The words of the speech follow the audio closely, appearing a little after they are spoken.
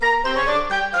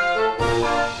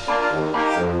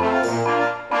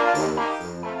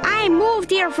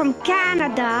are from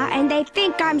Canada and they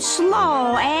think I'm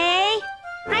slow, eh?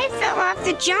 I fell off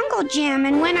the jungle gym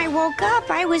and when I woke up,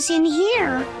 I was in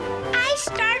here. I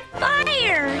start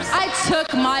fires. I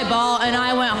took my ball and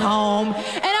I went home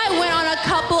and I went on a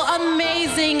couple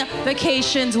amazing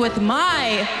vacations with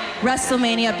my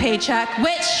WrestleMania paycheck,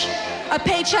 which a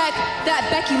paycheck that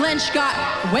Becky Lynch got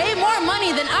way more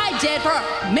money than I did for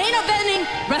main eventing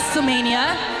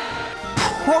WrestleMania.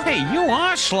 Hey, you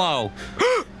are slow.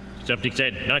 Something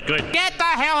said, not good. Get the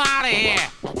hell out of here.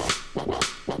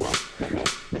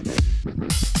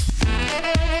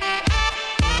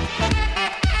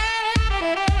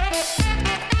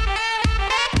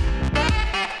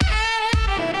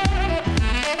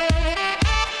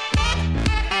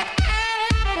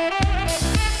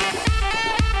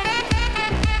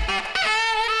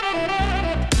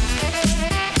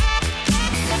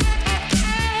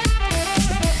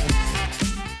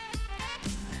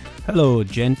 Hello,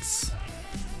 gents.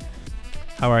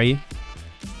 How are you?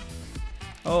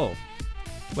 Oh,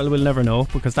 well, we'll never know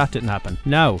because that didn't happen.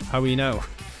 Now, how are you now?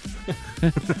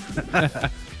 I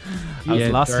was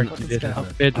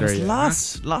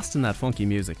lost in that funky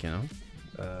music, you know.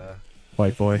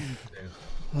 White boy.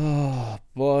 Oh,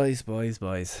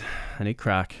 boys. Any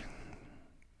crack?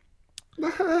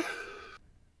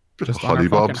 Just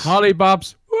Hollybobs.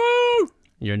 Hollybobs. Woo!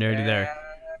 You're nearly there.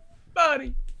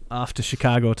 Buddy. Off to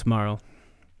Chicago tomorrow.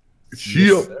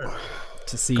 Yep.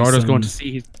 To see Gordo's going to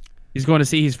see he's going to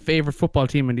see his favorite football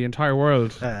team in the entire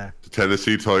world. The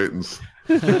Tennessee Titans.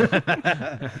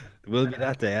 Will be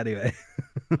that day anyway.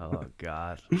 Oh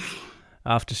God.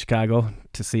 Off to Chicago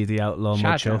to see the Outlaw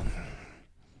Mud Show.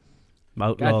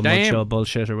 Outlaw Mud Show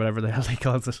bullshit or whatever the hell he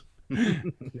calls it.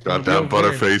 Goddamn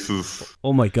butterfaces.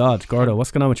 Oh my God, Gordo,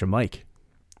 what's going on with your mic?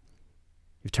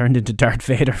 You've turned into Darth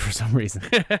Vader for some reason.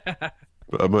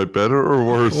 Am I better or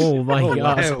worse? Oh my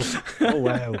God.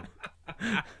 Wow.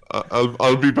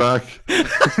 I'll be back.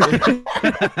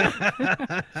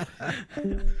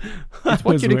 It's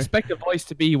what you'd expect a voice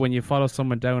to be when you follow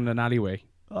someone down an alleyway.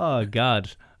 Oh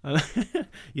God.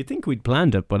 You'd think we'd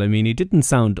planned it, but I mean, he didn't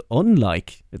sound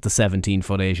unlike the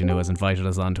 17-foot Asian who has invited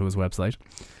us onto his website.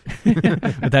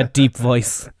 With that deep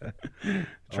voice.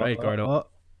 Try it, Gordo.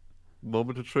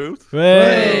 Moment of truth.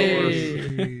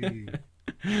 Hey!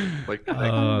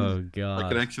 Oh God. My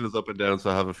connection is up and down, so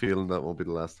I have a feeling that won't be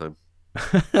the last time.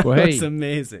 Well, hey. That's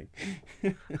amazing.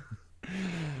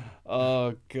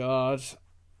 Oh God.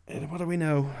 What are we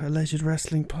now? Alleged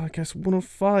Wrestling Podcast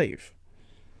 105.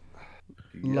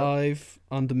 Yep. Live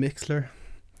on the Mixler.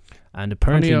 And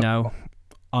apparently now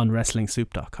on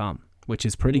WrestlingSoup.com, which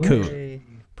is pretty cool.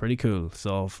 Pretty cool.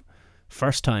 So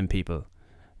first time people,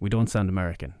 we don't sound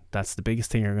American. That's the biggest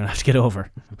thing you're going to have to get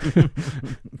over.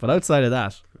 But outside of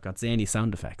that, we've got zany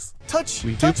sound effects.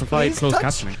 We do provide closed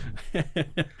captioning.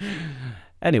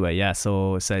 Anyway, yeah,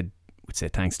 so we'd say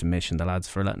thanks to Mish and the lads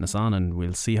for letting us on, and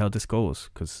we'll see how this goes,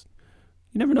 because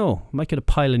you never know. We might get a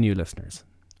pile of new listeners,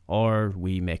 or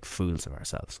we make fools of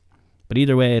ourselves. But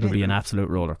either way, it'll be an absolute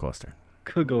roller coaster.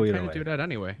 Could go either way. Do that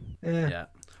anyway. Yeah.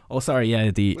 Oh, sorry,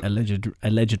 yeah, the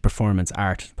alleged performance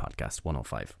art podcast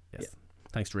 105. Yes. Yeah.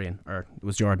 Thanks to Rian, or it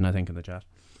was Jordan, I think, in the chat.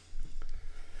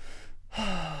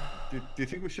 Do you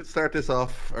think we should start this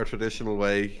off our traditional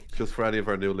way, just for any of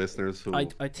our new listeners who I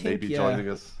think, may be joining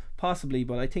us? Possibly,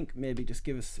 but I think maybe just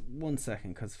give us 1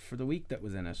 second, because for the week that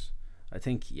was in it, I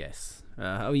think yes.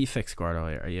 How are you fixed, Gordo?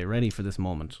 Are you ready for this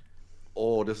moment?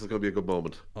 Oh, this is going to be a good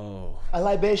moment. Oh. A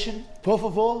libation, por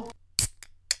favor.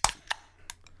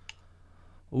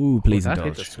 Ooh, please that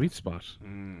indulge. hit the sweet spot.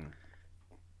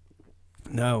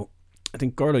 No, I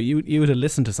think, Gordo, you would have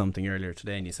listened to something earlier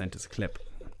today and you sent us a clip.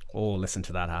 Oh, listen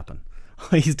to that happen.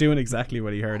 He's doing exactly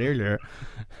what he heard earlier.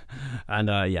 And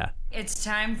yeah. It's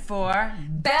time for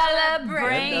Bella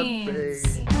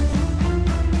Brains.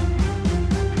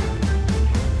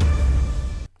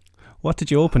 What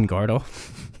did you open, Gordo?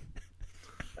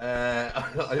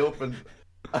 I opened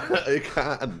a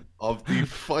can of the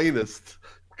finest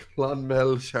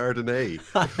Clonmel Chardonnay.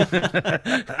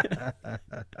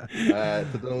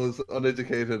 To those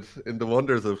uneducated in the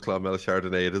wonders of Clonmel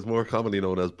Chardonnay, it is more commonly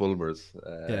known as Bulmers.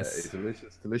 Yes. A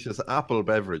delicious apple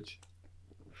beverage.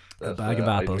 A bag of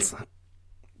apples.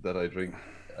 I drink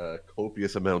a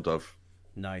copious amount of.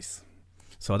 Nice.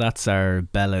 So that's our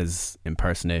Bella's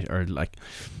impersonation, or like,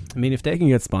 I mean, if they can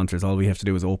get sponsors, all we have to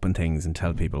do is open things and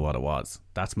tell people what it was.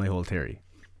 That's my whole theory.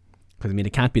 Because I mean,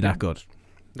 it can't be that good.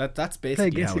 That's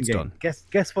basically how it's done.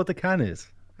 Guess what the can is.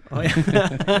 Oh,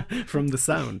 yeah. From the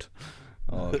sound.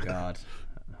 Oh God.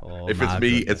 Oh, if it's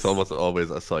me, it's almost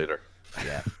always a cider.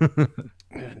 Yeah.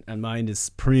 And mine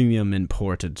is premium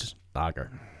imported lager.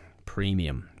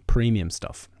 Premium premium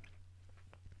stuff.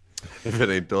 If it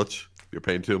ain't Dutch, you're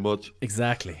paying too much.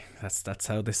 Exactly. That's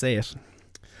how they say it.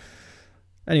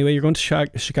 Anyway, you're going to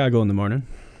Chicago in the morning.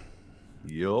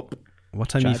 Yup. What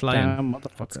time are you flying?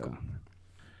 Motherfucker.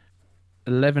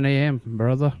 11 a.m.,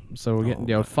 brother. So we're getting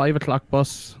the old 5 o'clock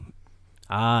bus.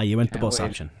 Ah, you went the bus wait.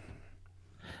 option.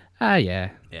 Ah, yeah.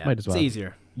 Might as well. It's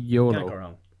easier. YOLO. Can't go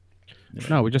wrong.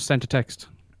 No, we just sent a text.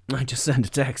 I just sent a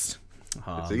text.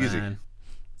 Oh, It's easy. man.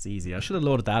 It's easy. I should have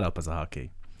loaded that up as a hotkey.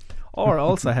 Or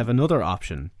also I have another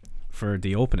option for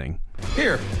the opening.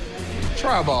 Here,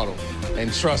 try a bottle.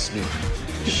 And trust me,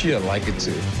 she'll like it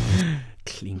too.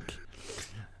 Clink.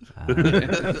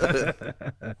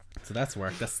 So that's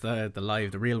work. That's the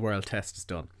live, the real world test is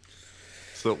done.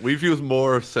 So we've used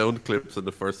more sound clips in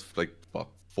the first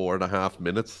 4.5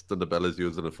 minutes than the Bellas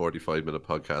use in a 45-minute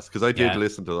podcast. Because I did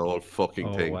listen to the whole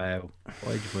fucking thing. Wow.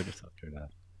 Why'd you put yourself through that?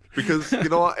 Because, you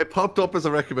know what, it popped up as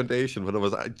a recommendation when I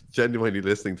was genuinely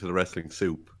listening to the Wrestling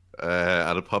Soup.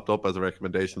 And it popped up as a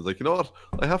recommendation. I was like, you know what?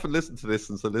 I haven't listened to this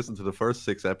since I listened to the first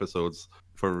 6 episodes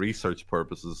for research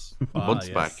purposes months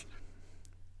back.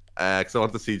 Because I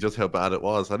wanted to see just how bad it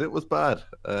was. And it was bad.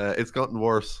 It's gotten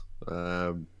worse.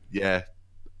 I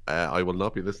will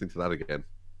not be listening to that again.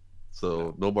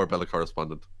 So no more Bella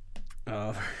Correspondent.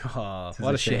 Oh,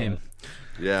 what a shame.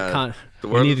 Yeah.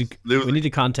 We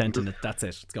needed content in it. That's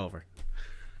it. It's over.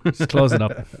 Just close it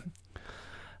up.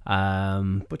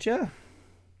 But yeah.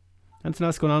 Anything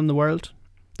else going on in the world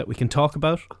that we can talk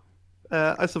about?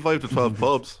 I survived the 12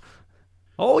 pubs.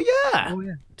 Oh yeah.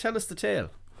 Tell us the tale.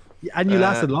 Yeah, and you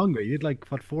lasted longer. You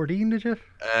did 14, did you?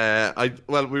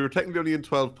 We were technically only in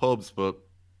 12 pubs, but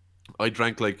I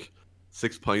drank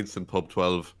 6 pints in pub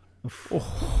 12.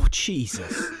 Oh,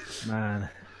 Jesus. Man.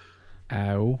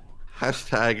 Ow.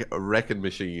 Hashtag wrecking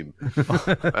machine.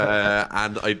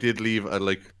 And I did leave at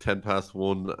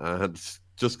 1:10, and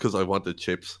just because I wanted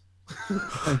chips.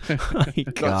 My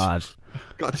God.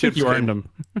 Got chips. You earned them.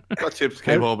 Got chips,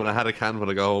 came home, and I had a can when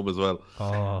I got home as well.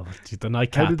 Oh, the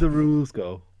nightcap. How did the rules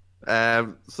go?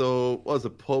 So what was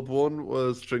it? Pub 1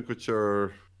 was drink with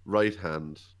your right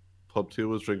hand. Pub 2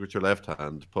 was drink with your left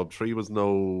hand. Pub 3 was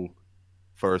no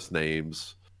first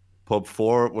names. Pub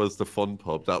 4 was the fun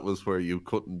pub. That was where you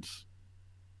couldn't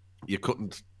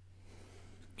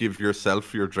give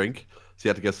yourself your drink, so you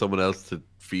had to get someone else to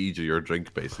feed you your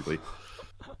drink, basically.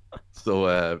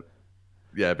 So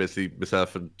basically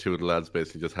myself and 2 of the lads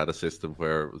basically just had a system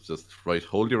where it was just, right,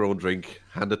 hold your own drink,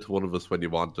 hand it to one of us when you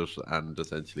want it, and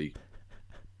essentially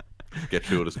get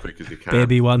through it as quick as you can.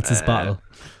 Baby wants his bottle.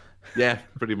 Yeah,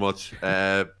 pretty much.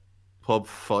 Pub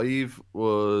 5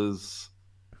 was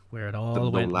where it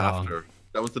all went wrong.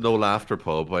 That was the no laughter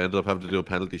pub. I ended up having to do a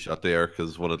penalty shot there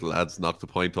because one of the lads knocked a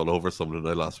pint all over someone and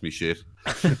I lost me shit.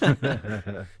 So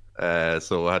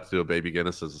I had to do a Baby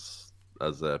Guinness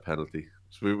as a penalty.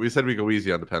 So we said we go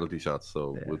easy on the penalty shots,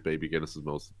 so with Baby Guinnesses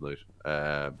most of the night.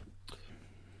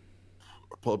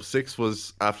 Pub 6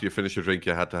 was after you finish your drink,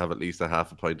 you had to have at least a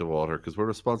half a pint of water because we're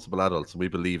responsible adults and we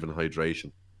believe in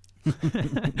hydration.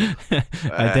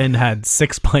 I then had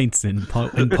 6 pints in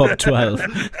pub 12.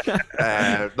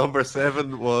 Number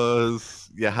 7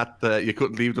 was you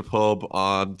couldn't leave the pub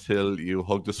until you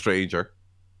hugged a stranger.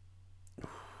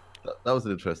 That was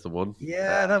an interesting one.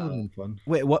 Yeah, that was fun.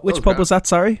 Wait, which pub was that?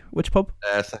 Sorry, which pub?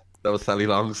 That was Sally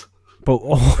Long's. But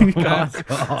oh my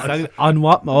God. On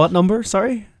what number?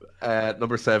 Sorry.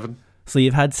 Number 7. So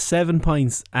you've had 7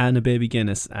 pints and a Baby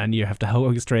Guinness, and you have to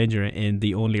hug a stranger in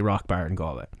the only rock bar in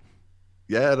Galway.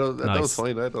 Yeah, that was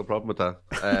fine. I had no problem with that.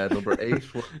 Number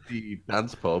 8 was the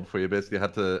dance pub where you basically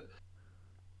had to.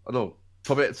 Oh no,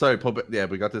 pub 8. Sorry, pub. Yeah,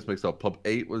 we got this mixed up. Pub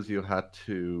 8 was you had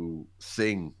to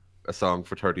sing a song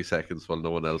for 30 seconds while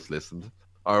no one else listened,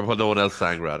 or while no one else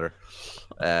sang rather.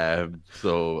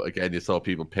 So again, you saw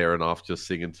people pairing off just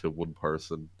singing to one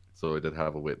person. So I did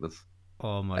have a witness.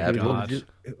 Oh my God.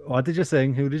 What did you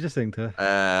sing? Who did you sing to?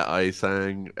 I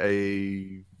sang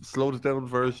a slowed down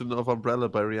version of Umbrella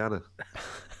by Rihanna.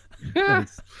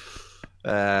 Nice.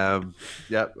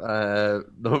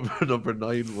 Number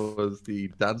 9 was the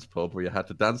dance pub where you had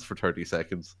to dance for 30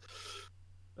 seconds.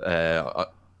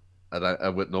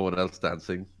 And with no one else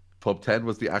dancing. Pub 10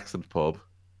 was the accent pub.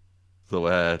 So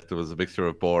there was a mixture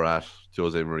of Borat,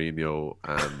 Jose Mourinho,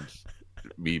 and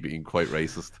me being quite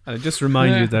racist. I'll just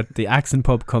remind you that the accent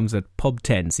pub comes at pub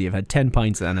 10, so you've had 10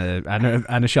 pints and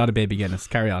a shot of Baby Guinness.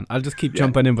 Carry on. I'll just keep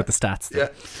jumping in with the stats.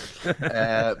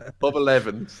 Pub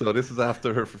 11, so this is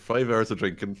after 5 hours of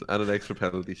drinking and an extra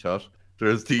penalty shot.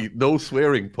 There's the no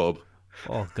swearing pub.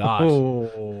 Oh God.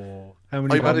 Oh, how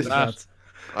many I managed that?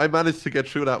 I managed to get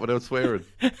through that without swearing.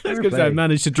 I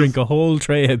managed to drink a whole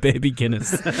tray of baby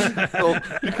Guinness. No,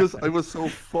 because I was so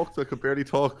fucked I could barely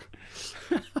talk.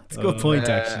 That's a good point,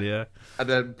 actually, yeah. And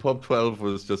then pub 12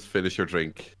 was just finish your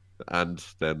drink and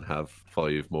then have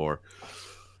 5 more.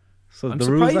 So I'm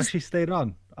the rules surprised- actually stayed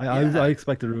on. I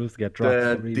expect the rules to get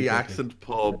dropped. The accent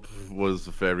pub was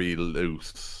very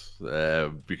loose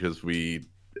because we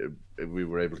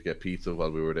were able to get pizza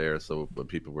while we were there, so when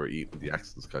people were eating, the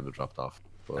accents kind of dropped off.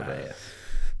 But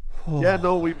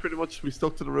we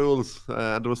stuck to the rules,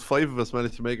 and there was 5 of us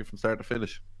managed to make it from start to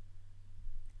finish.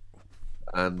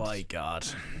 And my God,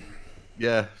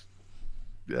 it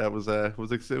was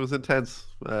intense.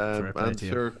 And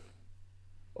sure,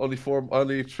 only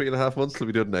 3.5 months till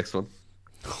we do the next one.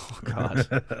 Oh God!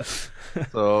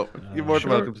 So you're more than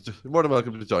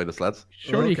welcome to join us, lads.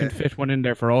 Surely you can fit one in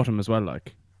there for autumn as well,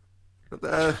 like.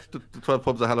 The 12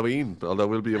 pubs at Halloween, although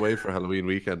we'll be away for Halloween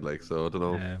weekend, like, so I don't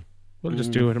know. We'll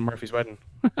just do it at Murphy's wedding.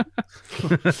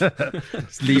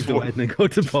 Just leave the wedding and go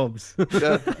to pubs.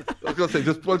 Yeah, I was gonna say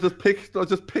just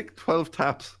pick 12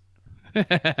 taps.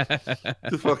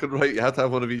 Just fucking right. You have to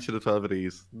have one of each of the 12 of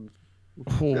these.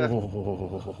 Yeah.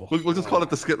 We'll just call it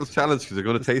the Skittles challenge because you're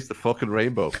going to taste the fucking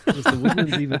rainbow. Does the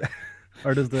women's even,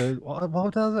 or does the what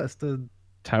hotel is it? It's the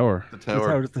Tower. The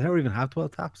Tower. Does the Tower even have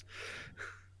 12 taps?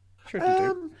 Sure they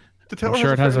do. The Tower I'm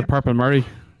sure it has a purple Murray.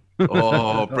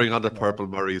 Oh, bring on the purple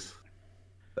Murrays.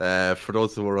 For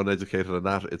those who are uneducated on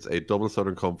that, it's a double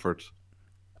Southern Comfort,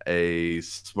 a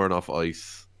Smirnoff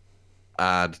Ice,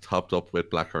 and topped up with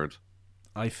blackcurrant.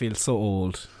 I feel so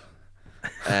old.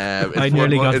 I I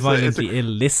nearly got violently ill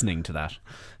listening to that.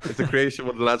 It's a creation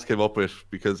one of the lads came up with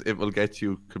because it will get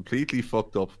you completely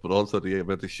fucked up, but also the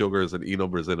amount of sugars and E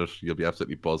numbers in it, you'll be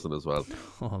absolutely buzzing as well.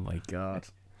 Oh my God!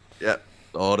 Yeah.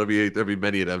 Oh, there'll be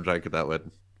many of them drank at that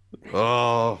wedding.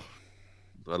 Oh,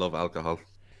 I love alcohol.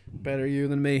 Better you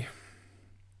than me.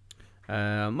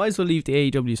 Might as well leave the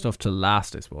AEW stuff till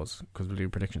last, I suppose, because we'll do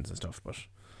predictions and stuff. But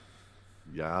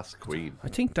yes, Queen. I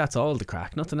think that's all the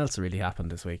crack. Nothing else really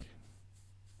happened this week.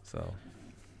 So,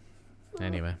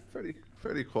 anyway,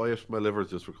 fairly quiet. My liver's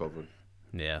just recovering.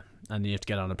 Yeah, and you have to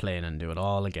get on a plane and do it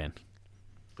all again.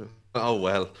 Oh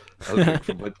well, I'll drink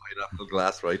from my pineapple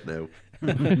glass right now.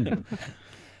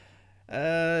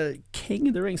 King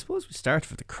of the Ring. Suppose we start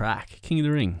with the crack. King of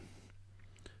the Ring.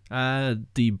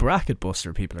 The bracket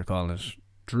buster, people are calling it.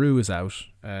 Drew is out.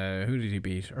 Who did he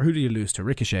beat? Or who did he lose to?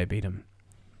 Ricochet beat him.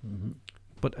 Mm-hmm.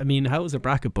 But I mean, how is a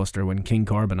bracket buster when King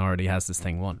Corbin already has this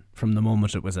thing won from the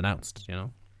moment it was announced? You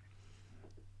know.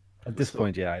 At this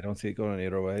point, yeah, I don't see it going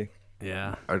either way.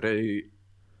 Yeah. Are they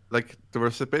like there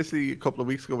was basically a couple of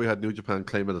weeks ago we had New Japan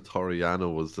claiming that Toru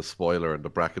Yano was the spoiler and the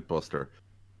bracket buster.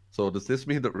 So does this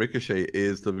mean that Ricochet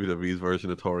is WWE's version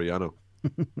of Toru Yano?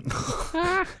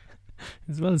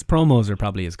 As well as promos are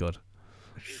probably as good.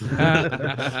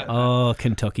 Oh,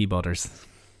 Kentucky Butters.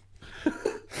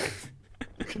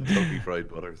 Kentucky Fried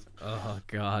Butters. Oh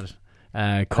God.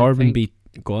 Corbin beat.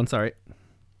 Go on, sorry.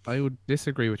 I would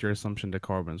disagree with your assumption that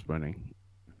Corbin's winning.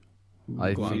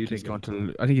 I think he's going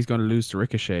to lose to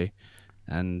Ricochet,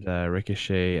 and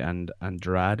Ricochet and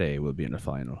Andrade will be in the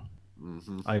final.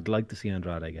 Mm-hmm. I'd like to see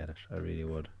Andrade get it. I really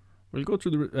would. We'll go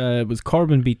through the. It was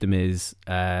Corbin beat The Miz.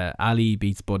 Ali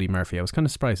beats Buddy Murphy. I was kind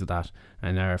of surprised with that.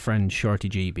 And our friend Shorty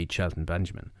G beat Shelton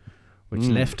Benjamin, which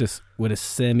left us with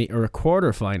a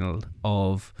quarter final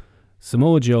of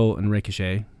Samoa Joe and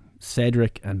Ricochet,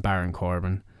 Cedric and Baron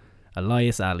Corbin,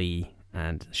 Elias Ali,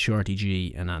 and Shorty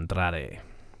G and Andrade.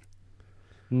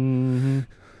 Mm-hmm.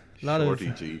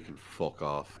 Shorty G can fuck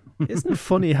off. Isn't it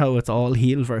funny how it's all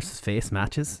heel versus face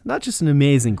matches? Not just an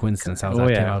amazing coincidence how that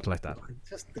came out like that.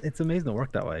 It's amazing to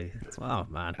work that way. Oh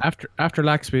man! After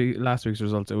last week's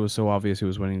results, it was so obvious who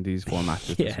was winning these 4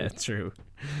 matches. Yeah, true.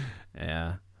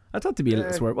 Yeah. I thought there'd be a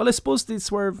little swerve. Well, I suppose the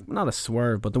swerve, not a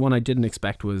swerve, but the one I didn't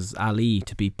expect was Ali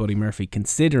to beat Buddy Murphy,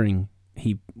 considering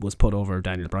he was put over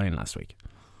Daniel Bryan last week.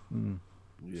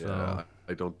 Yeah,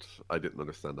 So. I didn't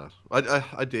understand that.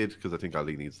 I did because I think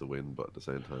Ali needs to win, but at the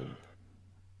same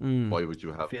time, why would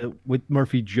you have? With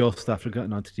Murphy just after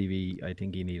getting onto TV, I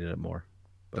think he needed it more.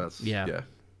 That's yeah.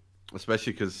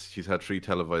 Especially because he's had 3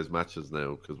 televised matches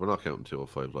now. Because we're not counting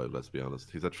 205 Live. Let's be honest.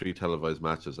 He's had 3 televised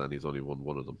matches and he's only won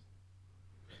 1 of them.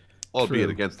 Albeit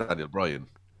against Daniel Bryan,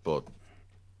 but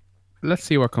let's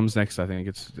see what comes next. I think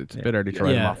it's a bit early to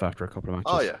write him off after a couple of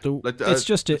matches. Oh yeah, it's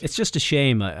just a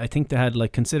shame. I think they had,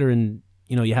 like, considering,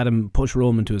 you know, you had him push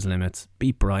Roman to his limits,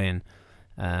 beat Bryan.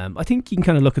 I think you can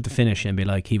kind of look at the finish and be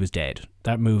like, he was dead.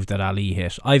 That move that Ali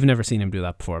hit, I've never seen him do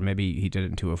that before. Maybe he did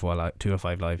it in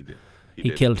 205 Live.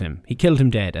 He killed him. He killed him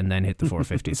dead and then hit the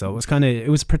 450. So it was kind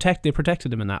of, they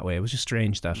protected him in that way. It was just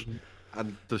strange that.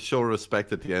 And the show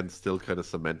respect at the end still kind of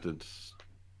cemented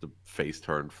the face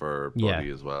turn for Buddy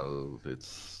as well.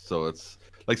 It's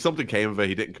like something came of it.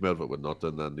 He didn't come out of it with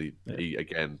nothing, and he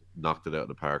again knocked it out of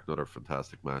the park. Another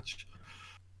fantastic match.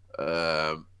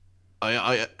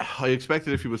 I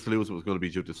expected if he was to lose, it was going to be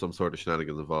due to some sort of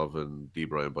shenanigans involving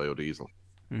D-Bry and Biodiesel.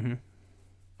 Mm-hmm.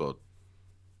 But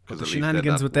the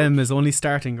shenanigans with them is only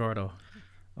starting, Gordo.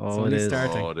 Oh, it is.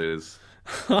 Starting. Oh, it is.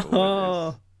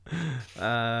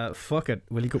 Fuck it.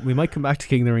 We might come back to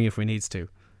King of the Ring if we needs to.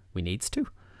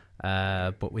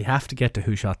 But we have to get to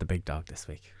Who Shot the Big Dog this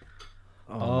week.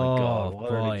 Oh my God!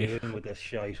 What are they doing with this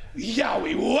shite?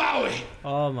 Yowie wowie!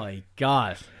 Oh my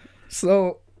God!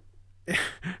 So,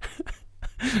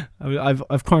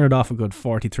 I've cornered off a good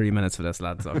 43 minutes for this,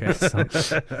 lads. Okay,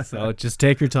 so just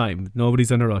take your time.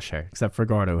 Nobody's in a rush here, except for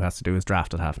Gordo, who has to do his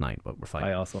draft at 9:30. But we're fine.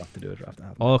 I also have to do a draft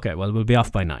at 9:30. Okay, well we'll be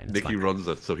off by 9. Nicky runs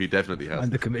it, so he definitely has. I'm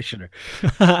the commissioner.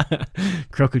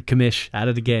 Crooked commish at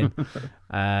it again.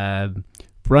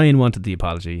 Brian wanted the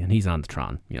apology, and he's on the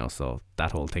Tron, so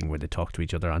that whole thing where they talk to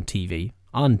each other on TV.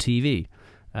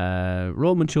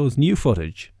 Roman shows new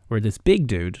footage where this big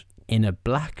dude in a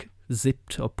black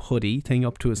zipped up hoodie thing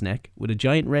up to his neck with a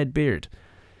giant red beard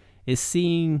is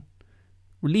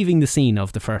leaving the scene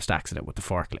of the first accident with the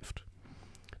forklift.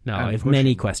 Now, I have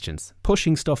many questions.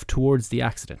 Pushing stuff towards the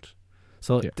accident.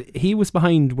 So he was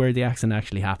behind where the accident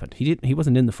actually happened. He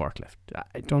wasn't in the forklift.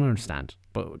 I don't understand,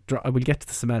 but I will get to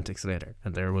the semantics later,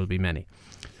 and there will be many.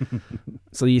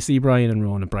 So you see Brian and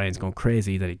Rowan, and Brian's going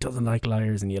crazy that he doesn't like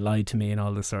liars and you lied to me and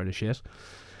all this sort of shit.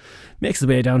 Makes his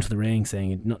way down to the ring saying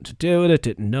he had nothing to do with it,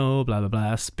 didn't know, blah blah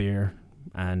blah, spear,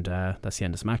 and that's the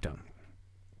end of SmackDown.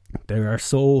 There are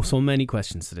so many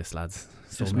questions to this, lads.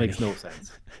 Just makes no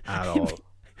sense at all.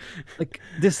 Like,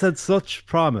 this had such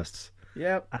promise.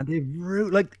 Yeah, and they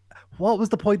what was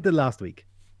the point of last week?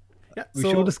 Yeah, we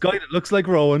showed this guy that looks like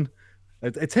Rowan.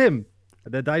 It's him.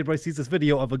 And then D-Bry sees this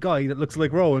video of a guy that looks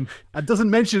like Rowan and doesn't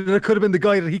mention that it could have been the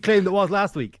guy that he claimed it was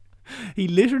last week. He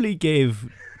literally gave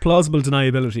plausible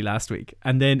deniability last week,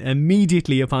 and then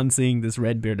immediately upon seeing this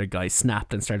red bearded guy,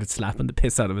 snapped and started slapping the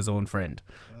piss out of his own friend.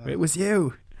 It was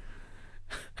you.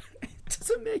 It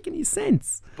doesn't make any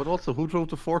sense. But also, who drove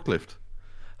the forklift?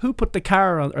 Who put the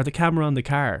car on, or the camera on the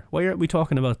car? Why aren't we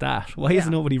talking about that? Why is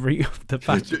nobody bringing up the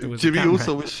fact that there was Jimmy a camera?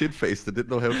 Uso was shit-faced and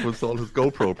didn't know how to install his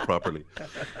GoPro properly.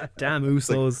 Damn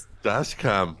Usos. Dash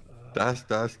cam. Dash,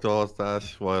 Dawes,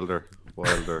 dash, Wilder.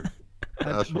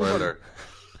 Dash, Wilder.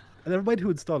 And never mind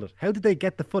who installed it. How did they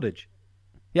get the footage?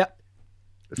 Yeah.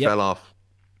 It fell off.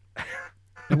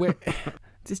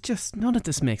 It's just, none of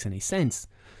this makes any sense.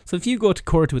 So if you go to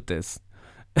court with this,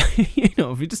 if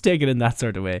you just take it in that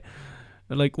sort of way,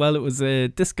 like, well, it was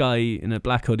this guy in a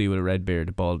black hoodie with a red beard,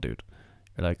 a bald dude.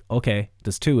 You're like, okay,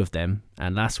 there's two of them,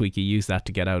 and last week you used that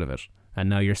to get out of it, and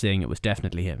now you're saying it was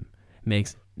definitely him.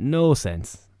 Makes no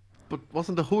sense. But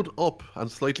wasn't the hood up and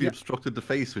slightly obstructed the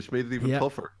face, which made it even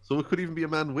tougher? So it could even be a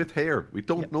man with hair. We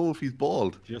don't know if he's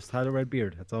bald. Just had a red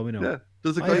beard. That's all we know. Yeah,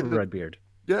 there's a I guy have a red beard.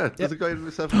 Yeah, there's a guy in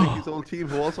the 70s old team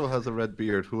who also has a red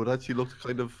beard, who would actually look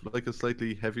kind of like a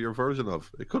slightly heavier version of.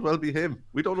 It could well be him.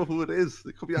 We don't know who it is.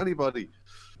 It could be anybody.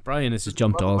 Brian has just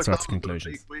jumped to all sorts of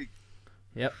conclusions.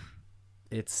 Yep.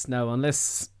 It's now,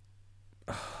 unless...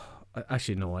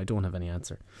 Actually, no, I don't have any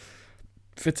answer.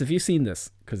 Fitz, have you seen this?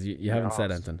 Because you haven't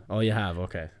said anything. Oh, you have?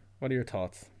 Okay. What are your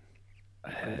thoughts?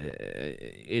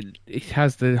 It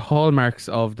has the hallmarks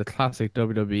of the classic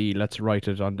WWE. Let's write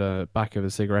it on the back of a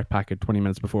cigarette packet 20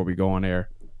 minutes before we go on air.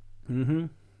 Mm-hmm.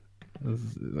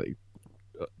 Like,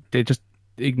 they just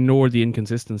ignore the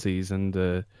inconsistencies and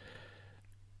the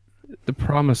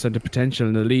promise and the potential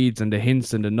and the leads and the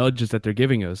hints and the nudges that they're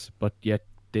giving us, but yet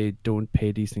they don't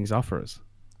pay these things off for us.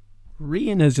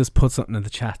 Rian has just put something in the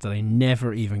chat that I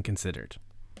never even considered.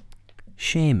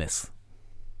 Sheamus.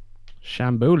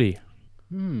 Shamboli.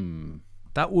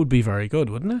 That would be very good,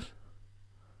 wouldn't it?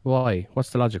 Why? What's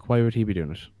the logic? Why would he be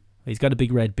doing it? He's got a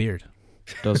big red beard.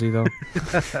 Does he though?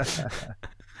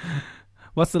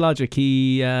 What's the logic?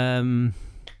 He wants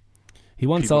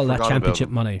People all that forgot championship about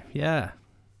him. money. Yeah.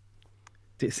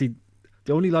 See,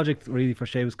 the only logic really for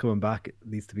Sheamus coming back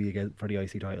needs to be again for the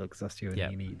IC title, because that's the only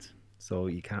thing he needs. So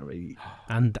you can't really.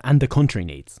 And the country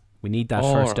needs. We need that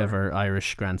first ever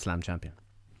Irish Grand Slam champion.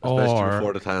 Especially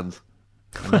before the Tans.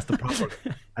 And that's the proper.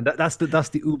 And that's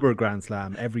the Uber Grand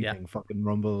Slam. Everything, fucking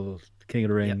Rumble, King of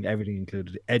the Ring, everything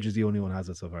included. Edge is the only one who has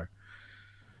it so far.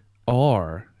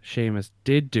 Or Sheamus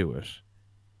did do it,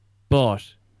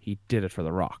 but he did it for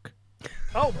The Rock.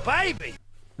 Oh, baby!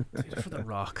 For The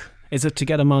Rock. Is it to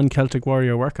get him on Celtic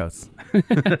Warrior workouts?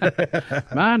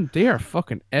 Man, they are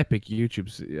fucking epic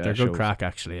YouTube's They're shows. good crack,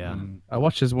 actually, yeah. I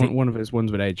watched one of his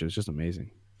ones with Edge. It was just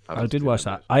amazing. I did watch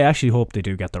that. I actually hope they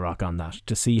do get The Rock on that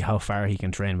to see how far he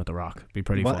can train with The Rock. Be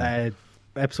pretty fun.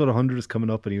 Episode 100 is coming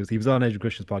up, and he was on Edge of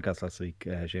Christian's podcast last week.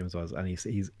 Seamus was, and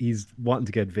he's wanting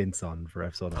to get Vince on for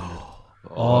episode 100.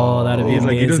 Oh, that'd be amazing.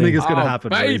 Like, he doesn't think it's gonna happen.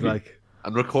 But he's like,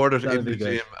 and record it in the good.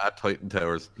 gym at Titan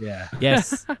Towers. Yeah.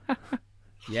 Yes.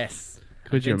 Yes.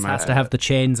 Could you Vince imagine? has to have the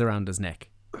chains around his neck.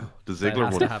 The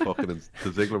Ziggler one is fucking. The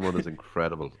Ziggler one is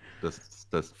incredible.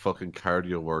 The fucking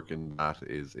cardio work in that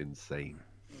is insane.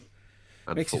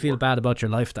 And Makes you feel bad about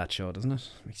your life, that show, doesn't it?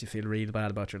 Makes you feel real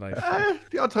bad about your life.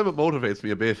 The odd time it motivates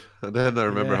me a bit, and then I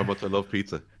remember how much I love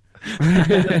pizza.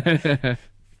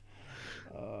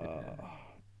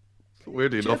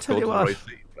 Weirdly enough, go to the right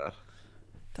seat.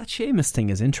 That Sheamus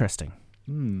thing is interesting.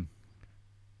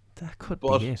 That could be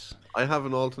it. I have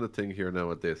an alternate thing here now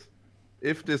at this.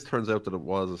 If this turns out that it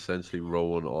was essentially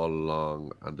Rowan all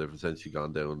along, and they've essentially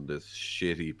gone down this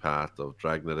shitty path of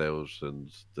dragging it out and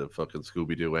the fucking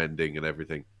Scooby-Doo ending and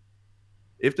everything,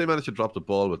 if they manage to drop the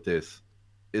ball with this,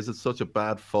 is it such a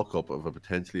bad fuck-up of a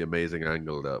potentially amazing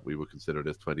angle that we would consider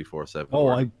this 24/7? Oh,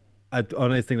 I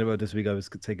honestly thinking about this week. I was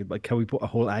thinking, like, can we put a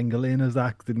whole angle in as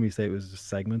that? Didn't we say it was just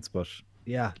segments? But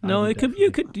yeah, no, it could.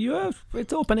 You have.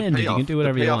 It's open ended. You can do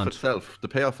whatever you want. The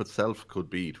payoff itself could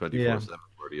be 24/7.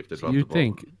 If they drop You the ball.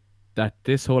 think that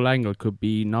this whole angle could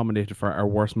be nominated for our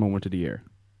worst moment of the year?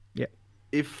 Yeah.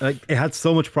 If like, it had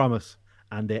so much promise,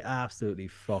 and they absolutely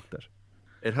fucked it.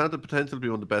 It had the potential to be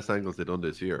one of the best angles they've done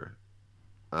this year,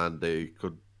 and they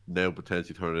could now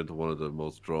potentially turn it into one of the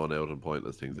most drawn out and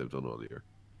pointless things they've done all year.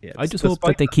 Yeah, I just hope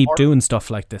that they keep doing stuff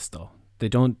like this, though.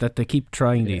 That they keep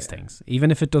trying these things,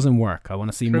 even if it doesn't work. I want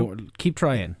to see more. Keep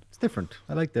trying. It's different.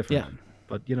 I like different. Yeah.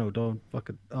 But don't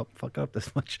fuck up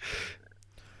this much.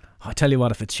 I tell you what,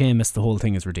 if it's Sheamus, the whole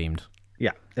thing is redeemed.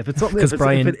 Yeah, if it's something, if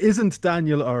it isn't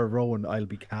Daniel or Rowan, I'll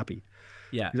be happy.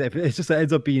 Yeah, if it just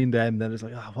ends up being them, then it's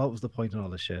like, what was the point in all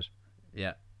this shit?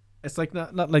 Yeah, it's like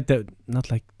not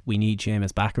like we need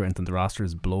Sheamus back or anything. The roster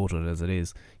is bloated as it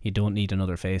is. You don't need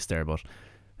another face there, but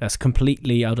a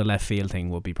completely out of left field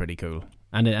thing would be pretty cool.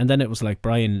 And then it was like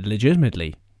Brian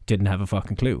legitimately didn't have a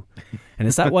fucking clue, and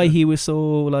is that why he was so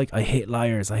like, I hate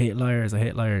liars, I hate liars, I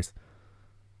hate liars?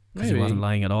 Because he wasn't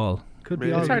lying at all. Could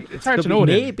be. It's hard to know.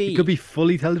 Maybe he could be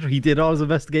fully telling he did all his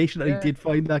investigation and he did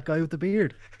find that guy with the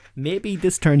beard. Maybe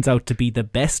this turns out to be the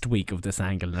best week of this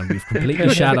angle, and we've completely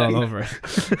shat all over it.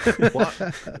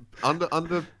 On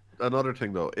the another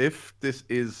thing though, if this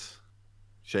is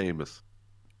Sheamus,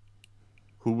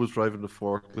 who was driving the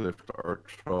forklift or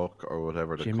truck or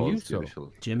whatever they call it?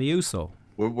 Jimmy Uso.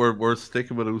 We're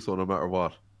sticking with Uso no matter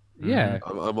what. Yeah,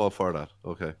 I'm all for that.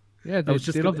 Okay. Yeah,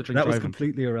 that was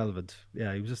completely irrelevant.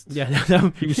 Yeah, he was just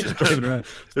he was just driving around.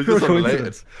 It was just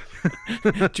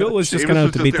unrelated. Joe was just going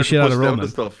out to beat the shit out of Roman.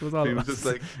 He was just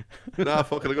like, nah,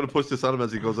 fuck it, I'm going to push this on him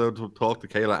as he goes out to talk to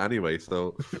Kayla anyway.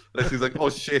 So he's like, oh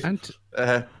shit,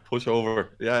 push over.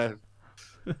 Yeah.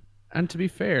 And to be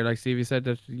fair, like Stevie said,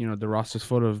 that the roster's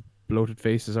full of bloated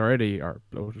faces already, or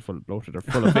bloated or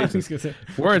full of faces.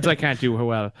 Words I can't do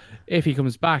well. If he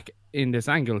comes back in this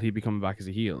angle, he'd be coming back as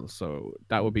a heel, so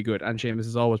that would be good. And Sheamus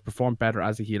has always performed better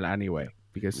as a heel anyway,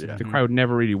 because the crowd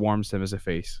never really warms him as a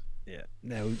face. Yeah.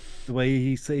 Now, the way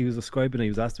he was describing it, he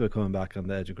was asked about coming back on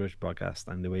the Edge of Christian podcast,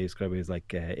 and the way he described it was like,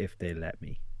 if they let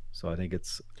me. So I think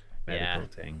it's a medical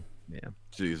thing. Yeah.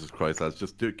 Jesus Christ, lads.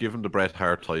 Just give him the Bret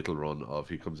Hart title run of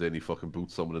he comes in, he fucking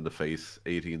boots someone in the face,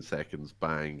 18 seconds,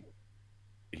 bang.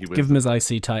 He wins. Give him his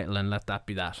IC title and let that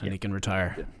be that, and he can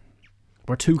retire. Yeah.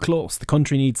 We're too close. The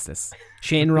country needs this.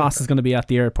 Shane Ross is going to be at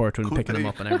the airport when picking him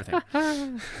up and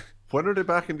everything. When are they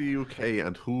back in the UK,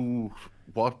 and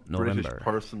what November. British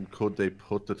person could they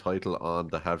put the title on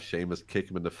to have Sheamus kick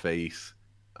him in the face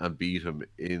and beat him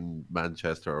in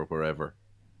Manchester or wherever?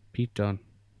 Pete Dunne.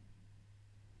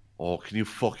 Oh, can you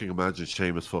fucking imagine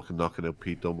Sheamus fucking knocking out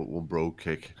Pete Dunne with one brogue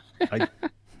kick? I'd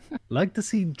like to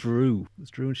see Drew.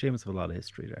 Drew and Sheamus have a lot of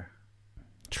history there.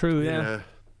 True, yeah.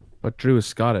 But Drew is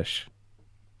Scottish.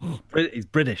 He's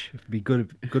British. It'd be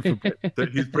good for Britain.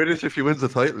 He's British if he wins the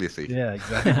title, you see. Yeah,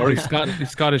 exactly. Or he's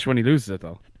Scottish when he loses it,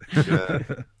 though. Yeah.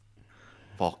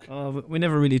 Fuck. Oh, we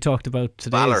never really talked about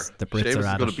today's Balor. The Brits Sheamus are is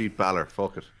at going it. to beat Balor.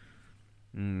 Fuck it.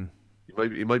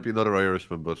 He might be another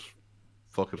Irishman, but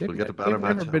fuck it. We'll get the Balor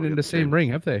match. They've never been in the same ring,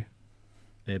 have they?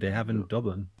 Yeah, they have in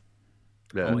Dublin.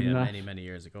 Yeah. Oh yeah, many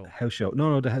years ago. House show.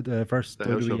 No, they had the first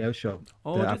WWE house show.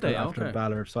 Oh, did they? After Okay.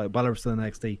 Balor. Sorry, Balor was still in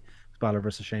NXT. Balor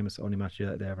versus Sheamus, only match they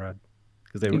ever had.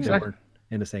 Because they weren't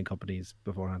in the same companies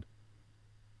beforehand.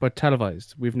 but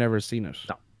televised. We've never seen it.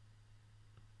 No.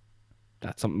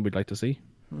 That's something we'd like to see.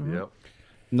 Yeah.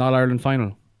 Not Ireland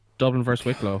final. Dublin versus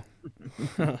Wicklow.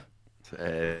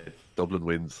 Dublin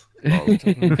wins. No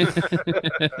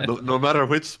matter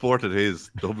which sport it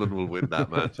is, Dublin will win that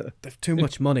match. They've too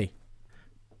much money.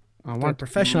 I want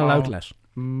professional outlet.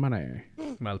 Money.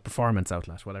 Well, performance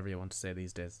outlet, whatever you want to say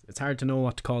these days. It's hard to know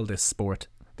what to call this sport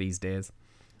these days.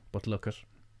 But look at.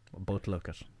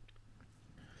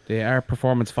 They are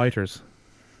performance fighters.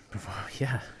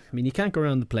 Yeah. I mean, you can't go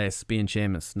around the place being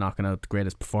Seamus, knocking out the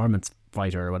greatest performance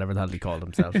fighter or whatever the hell he called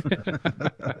himself.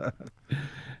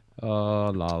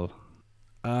 Oh, lol.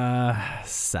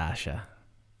 Sasha.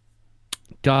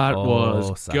 That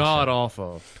was Sasha. god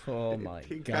awful. Oh my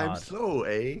Think god. I'm slow,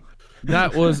 eh?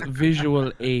 That was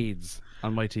visual aids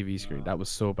on my TV screen. That was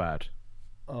so bad.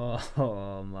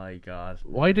 Oh my god.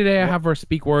 Why did I have her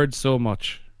speak words so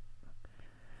much?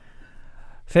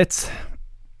 Fitz,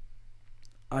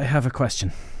 I have a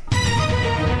question.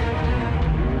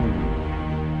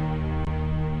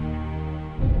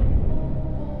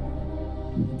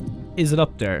 Is it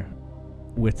up there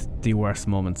with the worst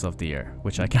moments of the year?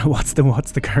 Which I can't. What's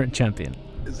the current champion?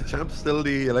 Is the champ still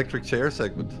the electric chair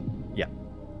segment? Yeah.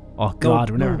 Oh God,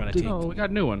 we're never going to take. Oh, we got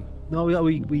a new one. No,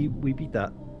 we beat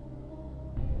that.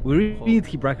 We really need to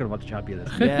keep record of what the champion is.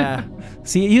 Yeah.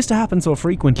 See, it used to happen so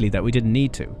frequently that we didn't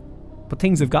need to, but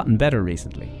things have gotten better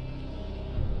recently.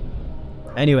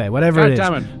 Anyway, whatever it is.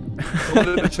 Damn it. Someone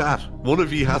in the chat. One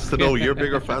of you has to know. You're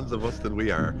bigger fans of us than we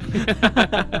are.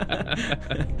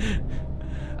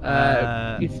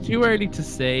 It's too early to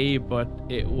say, but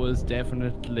it was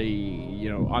definitely,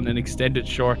 on an extended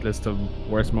shortlist of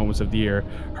worst moments of the year.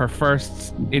 Her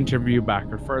first interview back,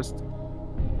 her first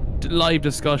live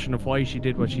discussion of why she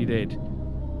did what she did.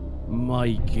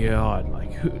 My God,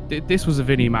 this was a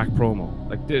Vinnie Mac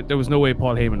promo. There was no way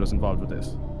Paul Heyman was involved with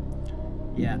this.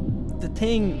 Yeah. The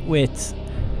thing with,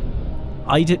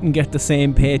 I didn't get the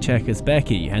same paycheck as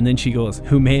Becky, and then she goes,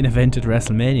 who main evented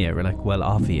WrestleMania? We're like, well,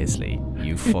 obviously,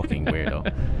 you fucking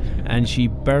weirdo. And she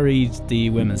buried the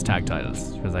women's tag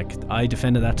titles. She was like, I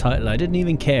defended that title, I didn't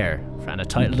even care, and a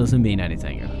title doesn't mean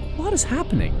anything. You're like, what is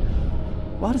happening?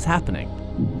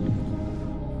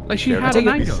 Like, she had an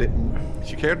angle.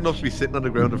 She cared enough to be sitting on the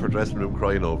ground of her dressing room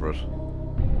crying over it.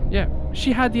 Yeah,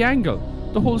 she had the angle.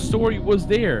 The whole story was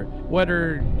there,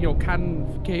 whether can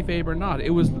kayfabe or not. It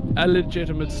was a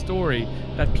legitimate story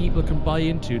that people can buy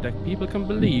into, that people can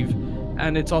believe,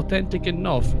 and it's authentic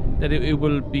enough that it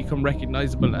will become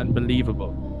recognizable and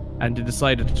believable. And they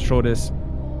decided to throw this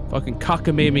fucking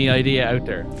cockamamie idea out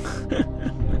there.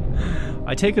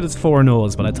 I take it as 4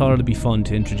 no's, but I thought it'd be fun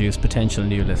to introduce potential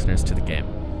new listeners to the game.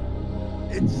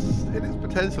 It is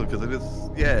potential because it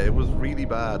was really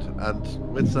bad,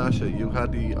 and with Sasha you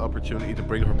had the opportunity to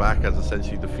bring her back as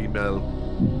essentially the female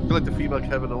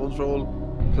Kevin Owens role,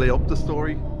 play up the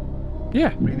story,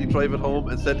 really drive it home,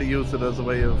 instead they used it as a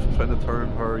way of trying to turn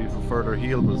her even further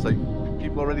heel, but it's like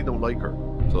people already don't like her,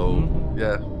 so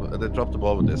they dropped the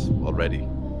ball with this already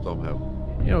somehow.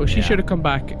 She should have come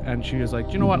back and she was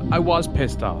like, you know what, I was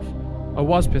pissed off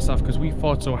because we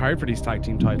fought so hard for these tag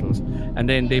team titles, and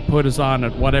then they put us on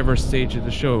at whatever stage of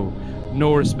the show.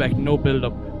 No respect, no build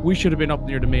up. We should have been up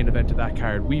near the main event of that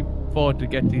card. We fought to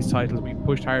get these titles, we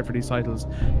pushed hard for these titles,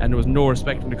 and there was no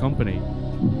respect from the company.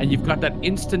 And you've got that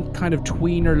instant kind of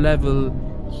tweener level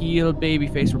heel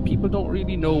babyface where people don't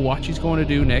really know what she's going to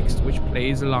do next, which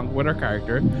plays along with her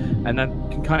character, and that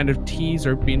can kind of tease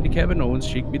her being the Kevin Owens.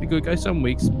 She can be the good guy some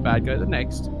weeks, bad guy the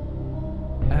next.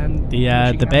 And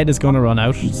the bed is going to run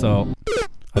out, so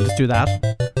I'll just do that.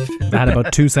 I had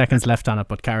about 2 seconds left on it,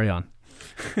 but carry on.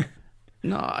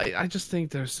 No, I just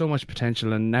think there's so much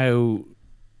potential, and now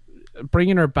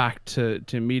bringing her back to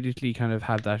immediately kind of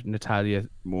have that Natalya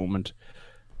moment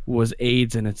was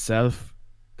AIDS in itself.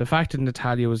 The fact that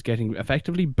Natalya was getting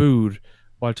effectively booed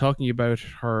while talking about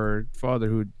her father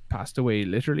who passed away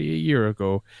literally a year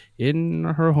ago in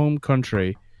her home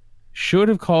country should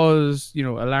have caused,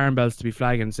 alarm bells to be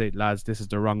flagging and say, lads, this is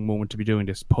the wrong moment to be doing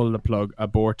this. Pull the plug,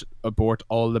 abort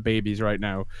all the babies right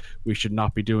now. We should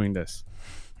not be doing this.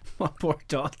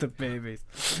 Abort all the babies.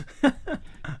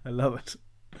 I love it.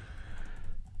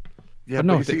 Yeah,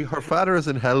 but you see, her father is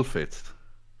in hell, Fitz.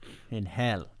 In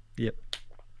hell. Yep.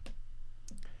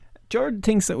 Jordan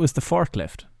thinks it was the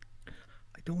forklift.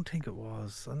 I don't think it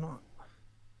was. I'm not.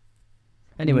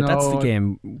 Anyway, that's the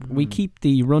game. We keep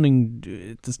the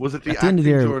running. Was it the acting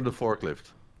during the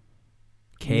forklift?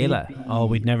 Kayla. Maybe. Oh,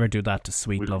 we'd never do that to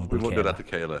sweet, lovable Kayla. We wouldn't do that to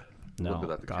Kayla.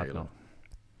 No, God, no.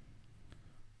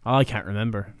 Oh, I can't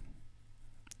remember.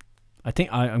 I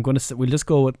think I'm going to. We'll just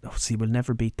go with. Oh, see, we'll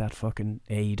never beat that fucking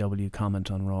AEW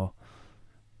comment on Raw.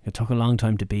 It took a long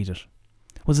time to beat it.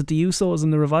 Was it the Usos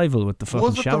and the Revival with the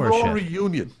fucking shower shit? Was it the Raw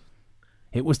reunion?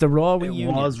 It was the Raw reunion.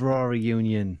 It was Raw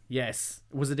reunion. Yes.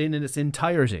 Was it in its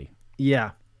entirety?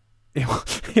 Yeah.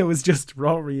 It was just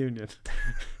Raw reunion.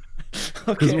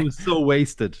 Because it was so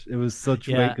wasted. It was such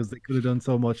waste because they could have done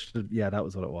so much. That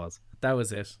was what it was. That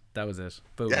was it.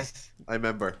 Boom. Yes, I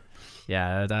remember.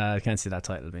 Yeah, I can't see that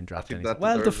title being dropped.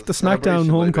 Well, the SmackDown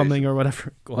Homecoming or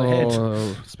whatever. Go ahead.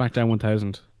 SmackDown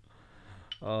 1000.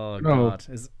 Oh God!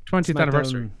 Is 20th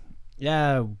anniversary?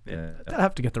 Yeah. I'll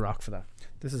have to get The Rock for that.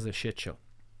 This is a shit show.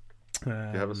 You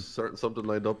have something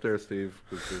lined up there, Steve.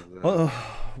 Well,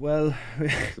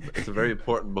 it's a very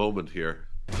important moment here.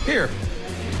 Here,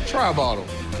 try a bottle.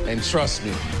 And trust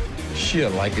me, she'll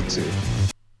like it too.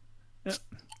 Yeah.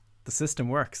 The system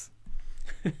works.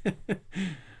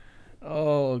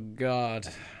 Oh God.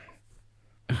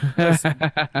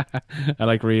 I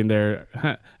like reading there.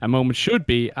 A moment should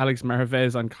be Alex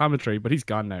Marvez on commentary, but he's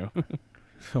gone now.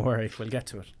 Don't worry, we'll get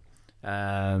to it.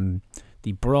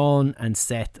 The Braun and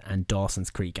Seth and Dawson's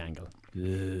Creek angle.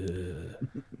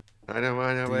 I know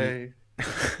my way.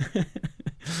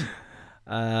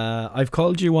 I've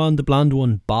called you on the blonde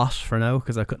one Bot for now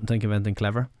because I couldn't think of anything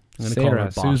clever. I'm going to call her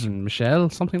Bot. Susan, Michelle,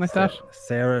 something like that.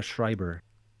 Sarah Schreiber.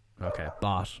 Okay,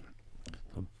 Bot.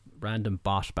 Random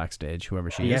Bot backstage,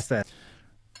 whoever she is. Yes,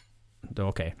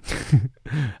 okay.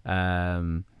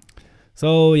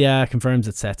 So yeah, confirms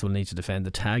that Seth will need to defend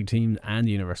the tag team and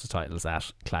the Universal titles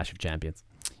at Clash of Champions.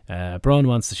 Braun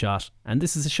wants the shot, and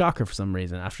this is a shocker for some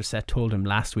reason after Seth told him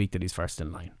last week that he's first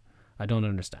in line. I don't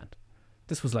understand.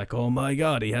 This was like, oh my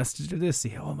God, he has to do this.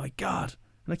 Oh my God.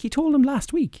 Like he told him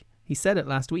last week. He said it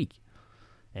last week.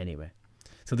 Anyway,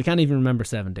 so they can't even remember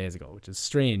 7 days ago, which is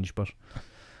strange, but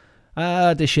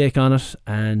they shake on it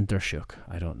and they're shook.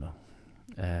 I don't know.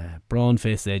 Braun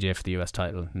faced AJ for the US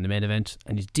title in the main event,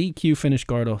 and his DQ finished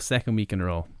Gordo second week in a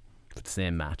row for the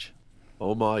same match.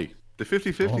 Oh my. The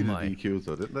 50-50 did DQs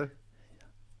though, didn't they?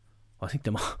 I think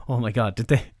them. Oh my God, did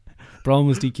they? Braun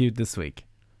was DQ'd this week.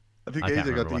 I think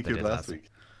AJ got DQ'd last week.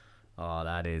 Oh,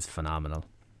 that is phenomenal.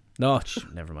 No,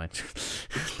 never mind.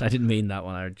 I didn't mean that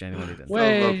one. I genuinely didn't.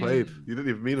 That was well played. You didn't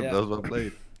even mean it. Yeah. That was well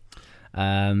played.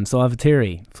 So I have a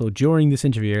theory. So during this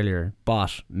interview earlier,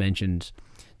 Bot mentioned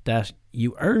that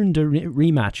you earned a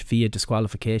rematch via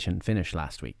disqualification finish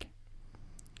last week.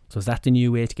 So is that the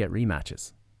new way to get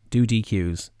rematches? Do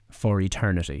DQs for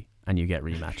eternity and you get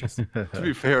rematches. To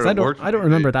be fair, I don't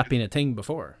remember that being a thing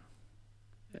before.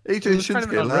 AJ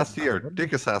Shinsuke last year,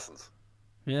 Dick Assassins.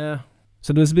 Yeah.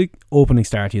 So there was a big opening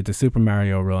start. You had the Super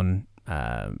Mario run.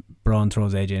 Braun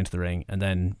throws AJ into the ring, and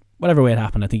then whatever way it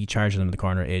happened, I think he charges him in the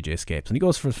corner. AJ escapes, and he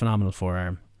goes for a phenomenal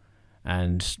forearm.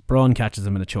 And Braun catches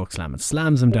him in a choke slam and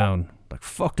slams him down, like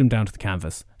fucked him down to the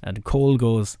canvas. And Cole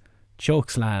goes,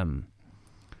 choke slam.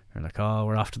 They're like, oh,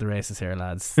 we're off to the races here,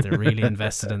 lads. They're really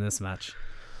invested in this match.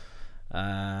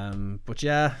 But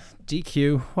yeah,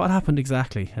 DQ. What happened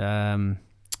exactly?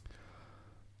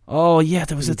 Oh yeah,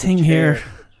 there was a thing here.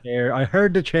 Chair. I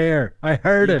heard the chair. I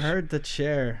heard it. I heard the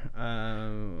chair.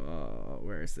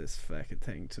 Where's this fucking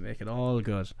thing to make it all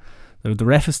good? The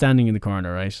ref is standing in the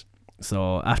corner, right?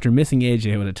 So after missing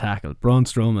AJ with a tackle, Braun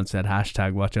Strowman said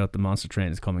hashtag watch out, the monster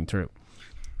train is coming through.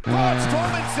 Braun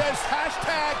Strowman says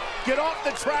hashtag get off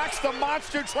the tracks, the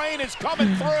monster train is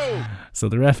coming through. So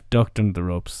the ref ducked under the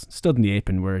ropes, stood in the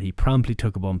apron where he promptly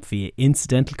took a bump via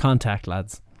incidental contact,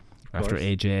 lads. After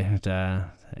AJ had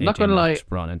not gonna lie,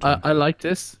 I like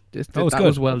this. That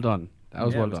was well done. That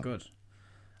was well done. Good.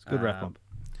 It's a good ref bump.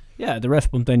 Yeah, the ref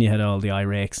bump. Then you had all the eye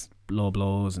rakes, low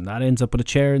blows, and that ends up with a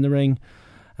chair in the ring.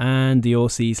 And the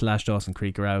OC / Dawson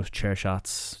Creek are out. Chair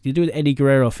shots. You do the Eddie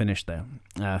Guerrero finish there.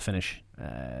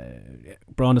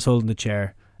 Braun is holding the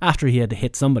chair after he had to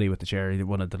hit somebody with the chair.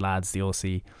 One of the lads, the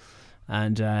OC.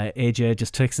 And AJ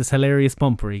just takes this hilarious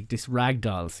bump where he just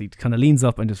ragdolls. He kind of leans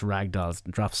up and just ragdolls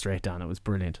and drops straight down. It was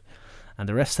brilliant. And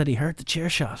the ref said he heard the chair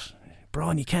shot.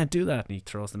 Braun, you can't do that. And he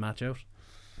throws the match out.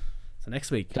 So next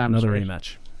week, another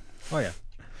rematch. Oh yeah,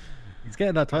 he's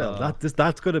getting that title.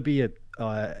 That's going to be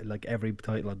like every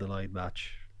title on the line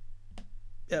match.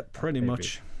 Yeah, pretty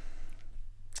much.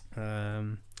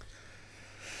 Yeah,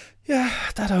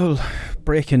 that whole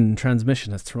breaking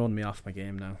transmission has thrown me off my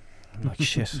game now. I'm like,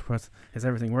 shit, is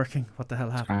everything working? What the hell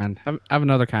happened? And have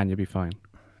another can, you'll be fine.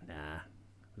 Nah,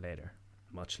 later.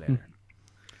 Much later.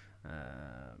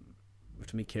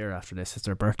 To meet Kira after this. It's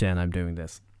her birthday and I'm doing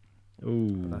this.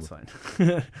 Ooh. That's fine.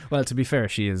 Well, to be fair,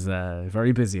 she is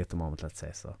very busy at the moment, let's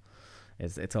say. So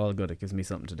it's all good. It gives me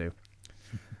something to do.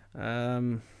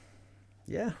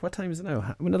 Yeah, what time is it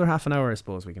now? Another half an hour, I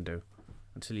suppose we can do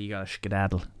until you got to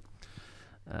skedaddle.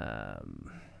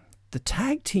 The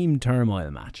tag team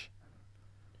turmoil match.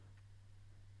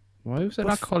 Why was it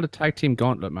not called a tag team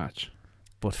gauntlet match?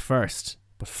 But first,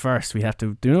 we have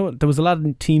to. Do you know there was a lot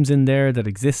of teams in there that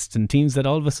exist and teams that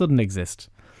all of a sudden exist.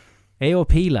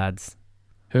 AOP lads.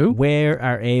 Who? Where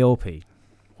are AOP?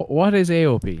 What is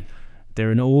AOP?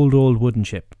 They're an old wooden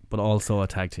ship, but also a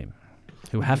tag team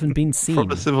who haven't been seen from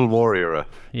the Civil War era.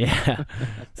 Yeah,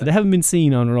 so they haven't been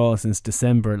seen on Raw since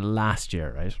December last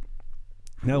year, right?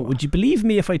 Now, would you believe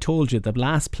me if I told you the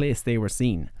last place they were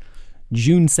seen?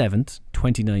 June 7th,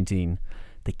 2019,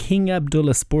 the King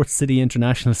Abdullah Sports City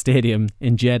International Stadium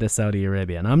in Jeddah, Saudi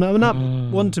Arabia. And I'm not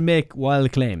one to make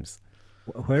wild claims.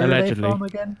 Where allegedly. Are they from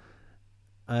again?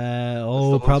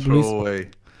 Probably.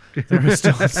 They're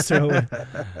still throwaway.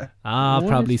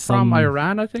 Probably from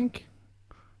Iran, I think.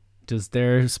 Does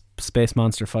their space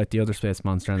monster fight the other space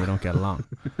monster and they don't get along?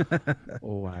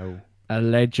 Oh, wow.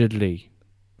 Allegedly.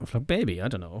 Well, maybe, I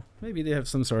don't know. Maybe they have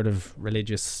some sort of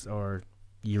religious or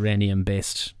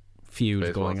uranium-based feud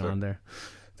space going monster on there.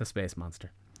 The space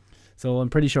monster. So I'm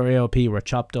pretty sure AOP were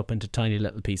chopped up into tiny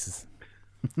little pieces.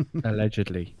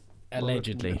 Allegedly.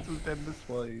 Allegedly.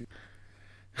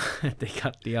 They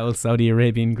got the old Saudi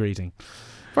Arabian greeting.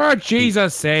 For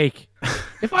Jesus' sake.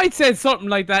 If I'd said something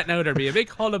like that now, there'd be a big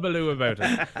hullabaloo about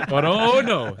it. But oh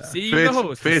no. See the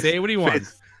host say what he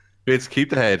wants. Fitz, keep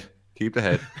the head. Keep the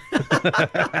head.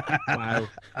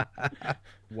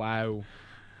 Wow.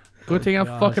 Good thing I'm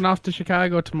fucking off to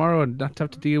Chicago tomorrow and not have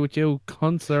to deal with you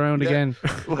cunts around again.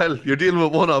 Well, you're dealing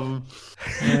with one of them.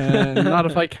 Not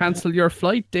if I cancel your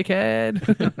flight,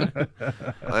 dickhead.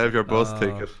 I have your bus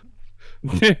ticket.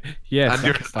 Yes.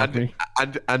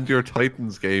 And your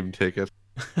Titans game ticket.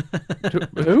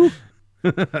 Who?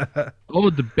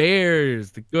 Oh, the Bears.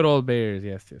 The good old Bears.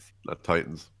 Yes. The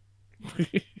Titans.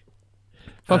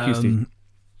 Fuck you, Steve.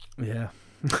 Yeah.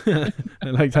 I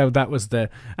liked how that was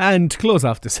and to close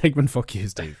off the segment, fuck you,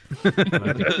 Steve.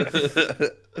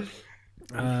 The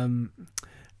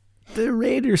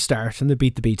Raiders start and they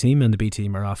beat the B team, and the B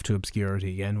team are off to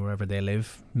obscurity again wherever they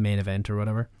live, main event or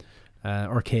whatever,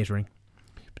 or catering.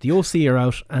 But the OC are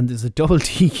out and there's a double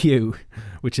DQ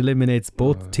which eliminates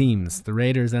both teams, the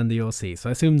Raiders and the OC. So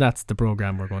I assume that's the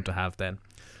program we're going to have then.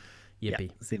 Yippee.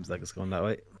 Yeah, seems like it's going that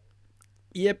way.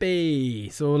 Yippee!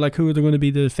 So, who are they going to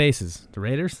be the faces? The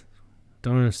Raiders?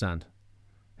 Don't understand.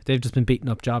 They've just been beating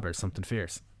up jobbers, something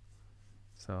fierce.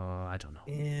 So, I don't know.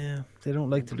 Yeah, they don't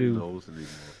like to do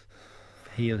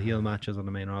heel matches on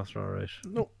the main roster, alright.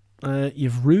 No.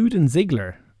 You've Rude and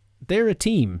Ziggler. They're a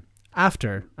team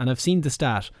after, and I've seen the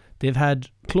stat, they've had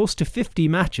close to 50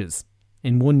 matches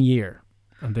in 1 year.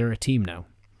 And they're a team now.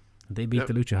 They beat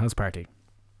the Lucha House Party.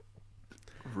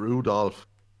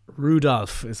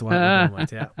 Rudolph is what we're going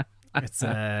with, yeah. It's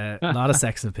a lot of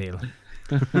sex appeal.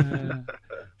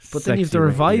 But then you've the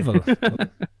revival.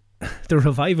 The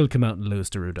revival come out and lose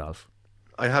to Rudolph.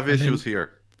 I have issues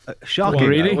here. Shocking.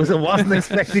 Really? I wasn't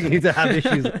expecting you to have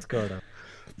issues with Scorda.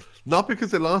 Not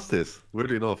because they lost this,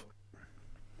 weirdly enough.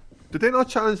 Did they not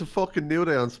challenge the fucking New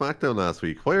Day on SmackDown last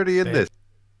week? Why are they in this?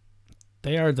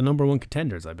 They are the number one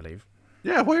contenders, I believe.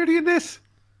 Yeah, why are they in this?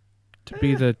 To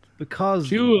be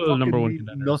because number one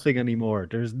contender. Nothing anymore.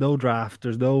 There's no draft.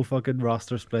 There's no fucking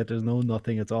roster split. There's no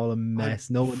nothing. It's all a mess.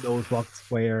 No one knows what's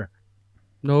where.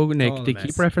 No, Nick. They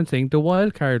keep referencing the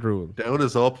wild card rule. Down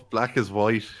is up. Black is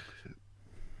white.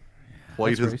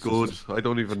 White is good. I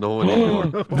don't even know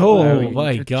anymore. Oh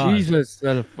my God! Jesus,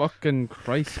 fucking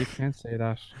Christ! You can't say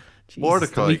that. Jesus,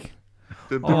 Mordecai.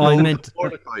 I meant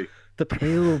Mordecai. The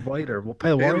Pale Rider.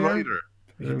 Pale Rider.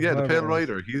 Yeah, the Pale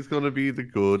Rider. He's going to be the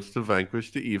good to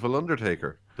vanquish the evil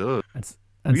Undertaker. Duh. And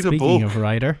speaking of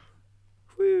Rider,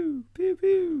 woo, pew,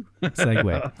 pew.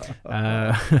 Segue.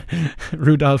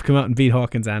 Rudolph come out and beat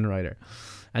Hawkins and Ryder.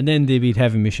 And then they beat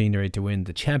Heavy Machinery to win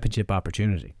the championship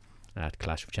opportunity at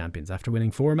Clash of Champions after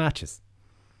winning 4 matches.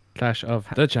 Clash of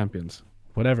the Champions.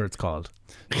 Whatever it's called.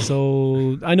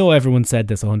 So I know everyone said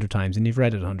this 100 times and you've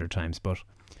read it 100 times, but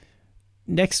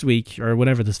next week, or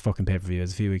whenever this fucking pay-per-view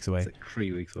is, a few weeks away. It's like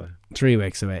 3 weeks away. 3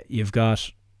 weeks away. You've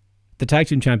got the tag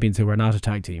team champions who are not a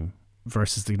tag team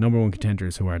versus the number one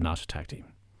contenders who are not a tag team.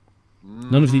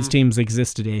 None of these teams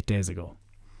existed 8 days ago.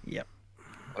 Yep.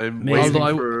 I'm waiting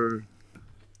for...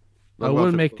 I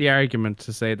will make the argument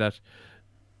to say that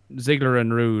Ziggler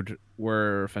and Rude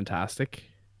were fantastic.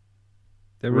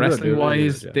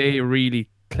 Wrestling-wise, they really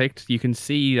clicked. You can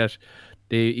see that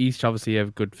they each obviously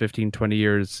have good 15-20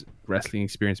 years wrestling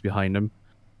experience behind them.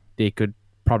 They could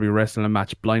probably wrestle a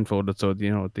match blindfolded, so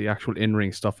the actual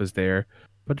in-ring stuff is there.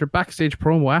 But their backstage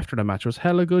promo after the match was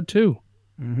hella good too.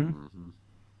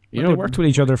 You know, they worked with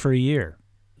each other for a year.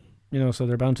 You know, so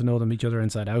they're bound to know each other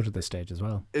inside out at this stage as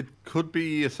well. It could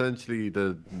be essentially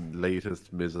the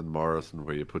latest Miz and Morrison,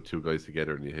 where you put two guys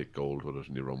together and you hit gold with it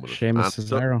and you run with it. Sheamus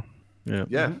Cesaro.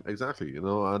 Yeah, exactly. You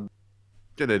know, and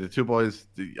you know, the two boys.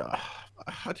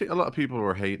 I think a lot of people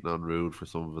were hating on Rude for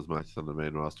some of his matches on the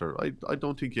main roster. I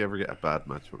don't think you ever get a bad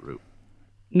match with Rude.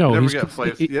 No, you never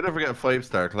get a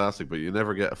 5-star classic, but you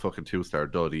never get a fucking 2-star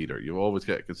dud either. You always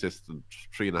get a consistent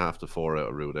 3.5 to 4 out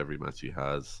of Rude every match he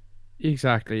has.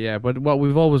 Exactly, yeah. But what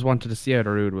we've always wanted to see out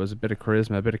of Rude was a bit of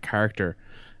charisma, a bit of character.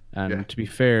 And to be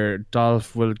fair,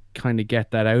 Dolph will kind of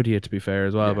get that out of you, to be fair,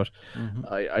 as well. But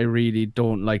I really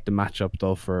don't like the matchup,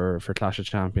 though, for Clash of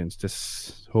Champions.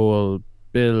 This whole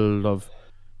build of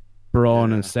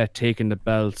Braun and Seth taking the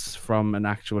belts from an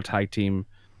actual tag team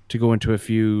to go into a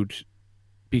feud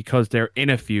because they're in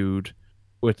a feud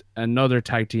with another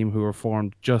tag team who were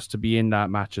formed just to be in that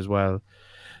match as well.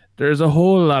 There's a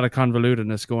whole lot of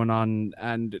convolutedness going on,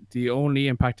 and the only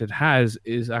impact it has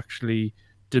is actually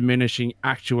diminishing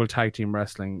actual tag team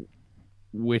wrestling,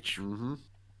 which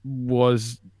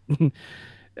was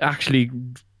actually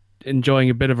enjoying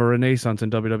a bit of a renaissance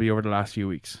in WWE over the last few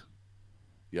weeks.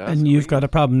 Yeah, and you've got a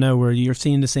problem now where you're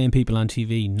seeing the same people on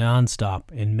TV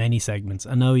non-stop in many segments,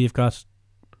 and now you've got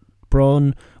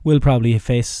Braun will probably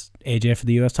face AJ for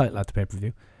the US title at the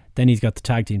pay-per-view. Then he's got the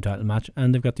tag team title match,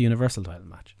 and they've got the Universal title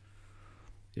match.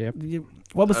 Yep.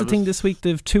 What was the thing this week?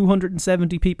 They've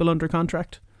 270 people under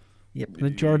contract. Yep.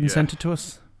 That Jordan sent it to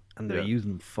us. And they're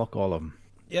using fuck all of them.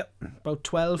 Yep. About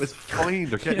 12. It's fine.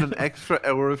 They're getting an extra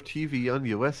hour of TV on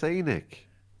USA, Nick.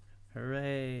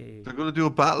 Hooray. They're going to do a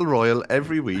battle royal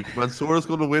every week. Mansoor's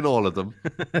going to win all of them.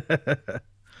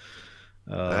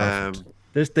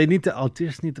 They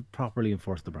just need to properly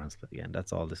enforce the brand split again.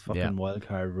 That's all. This fucking wild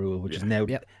card rule, which is now.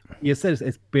 You said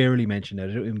it's barely mentioned now.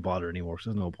 They don't even bother anymore. So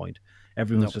there's no point.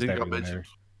 Everyone's just everywhere there.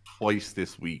 Twice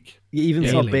this week. You even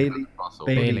saw Bailey.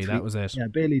 That was it. Yeah,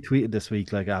 Bailey tweeted this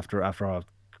week, like after all,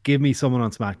 give me someone on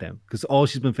SmackDown, because all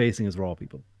she's been facing is Raw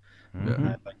people.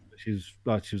 She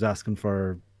was asking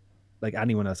for like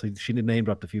anyone else. She name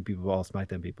dropped a few people, all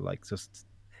SmackDown people. Like,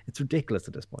 it's ridiculous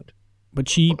at this point. But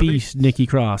she beat Nikki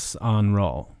Cross on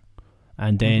Raw,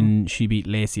 and then she beat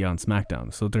Lacey on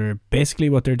SmackDown. So they're basically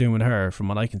what they're doing with her, from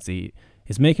what I can see,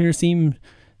 is making her seem,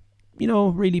 you know,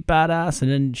 really badass,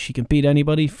 and then she can beat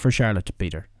anybody for Charlotte to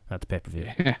beat her at the pay-per-view.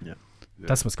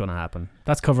 That's what's going to happen.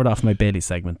 That's covered off my Bailey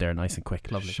segment there, nice and quick.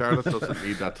 Lovely. Charlotte doesn't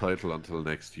need that title until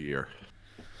next year.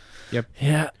 Yep.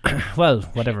 Yeah. Well,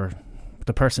 whatever.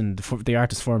 The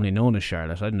artist formerly known as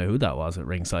Charlotte, I don't know who that was at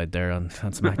ringside there on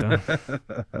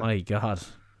SmackDown. My God.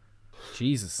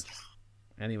 Jesus.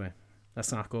 Anyway,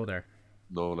 let's not go there.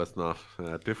 No, let's not.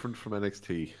 Different from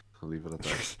NXT. I'll leave it at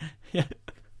that. Yeah.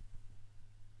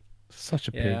 Such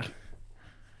a pig.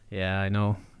 Yeah, I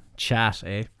know. Chat,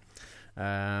 eh?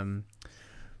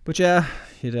 But yeah,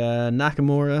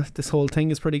 Nakamura, this whole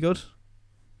thing is pretty good.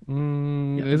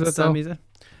 Is it Sami Zayn?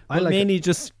 I like mainly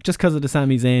just because of the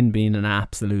Sami Zayn being an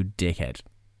absolute dickhead.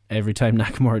 Every time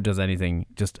Nakamura does anything,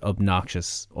 just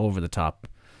obnoxious, over the top.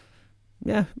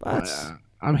 Yeah,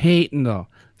 I'm hating though.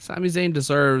 Sami Zayn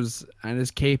deserves and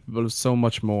is capable of so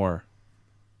much more,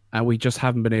 and we just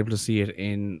haven't been able to see it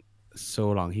in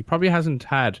so long. He probably hasn't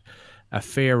had a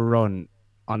fair run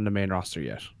on the main roster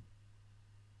yet,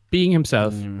 being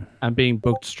himself and being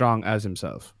booked strong as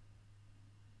himself.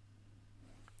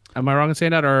 Am I wrong in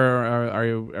saying that,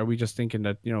 or are we just thinking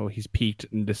that, you know, he's peaked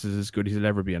and this is as good as he'll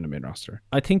ever be on the main roster?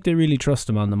 I think they really trust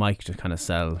him on the mic to kind of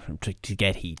sell, to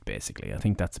get heat, basically. I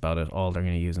think that's about it, all they're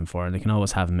going to use him for. And they can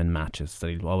always have him in matches, that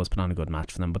he'll always put on a good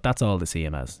match for them. But that's all they see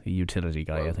him as, a utility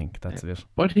guy, I think. That's it.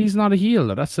 But he's not a heel,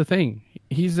 though. That's the thing.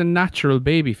 He's a natural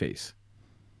babyface.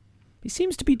 He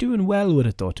seems to be doing well with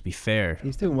it, though, to be fair.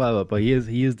 He's doing well, but he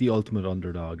is the ultimate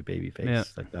underdog babyface. Yeah.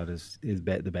 Like, that is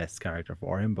the best character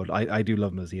for him. But I do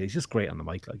love him as he is. He's just great on the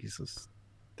mic. Like, he's just...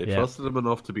 They trusted him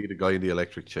enough to be the guy in the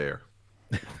electric chair.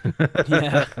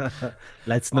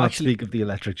 Let's not speak of the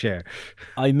electric chair.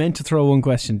 I meant to throw one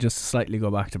question just to slightly go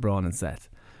back to Braun and Seth.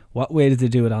 What way did they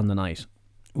do it on the night?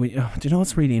 Do you know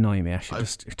what's really annoying me, actually?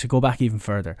 Just to go back even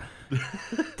further.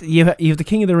 You have the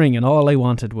King of the Ring, and all I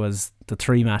wanted was the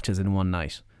 3 matches in one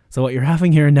night. So what you're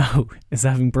having here now is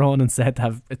having Braun and Seth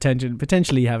have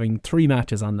potentially having 3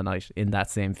 matches on the night in that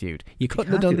same feud. You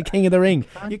couldn't have done the King of the Ring.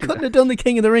 You couldn't have done the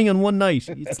King of the Ring on one night.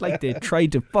 It's like they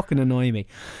tried to fucking annoy me.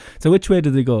 So which way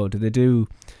did they go? Did they do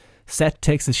Seth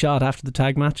takes a shot after the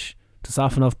tag match to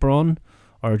soften off Braun?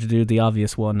 Or to do the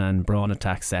obvious one and Braun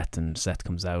attacks Seth and Seth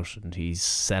comes out and he's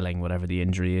selling whatever the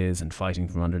injury is and fighting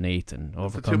from underneath and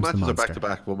overcomes the monster. The 2 matches are back to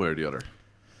back, one way or the other.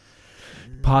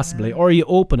 Possibly, or you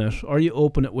open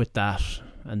it with that,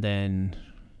 and then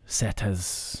Seth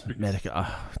has medical.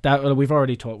 We've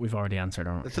already answered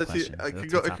our question.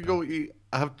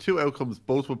 I have two outcomes,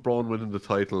 both with Braun winning the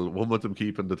title, one with them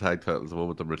keeping the tag titles, and one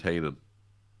with them retaining.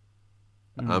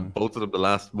 And both of them, the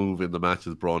last move in the match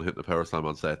is Braun hitting a power slam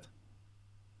on Seth.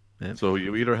 Yeah. So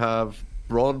you either have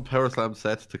Braun power slam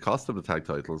Seth to cost him the tag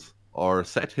titles, or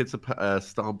Seth hits a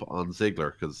stomp on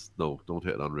Ziggler, because no, don't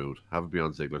hit it on Rude. Have it be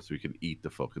on Ziggler so he can eat the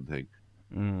fucking thing.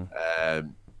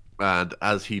 And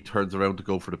as he turns around to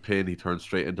go for the pin, he turns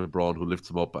straight into Braun, who lifts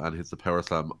him up and hits the power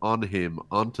slam on him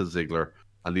onto Ziggler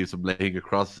and leaves him laying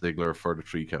across Ziggler for the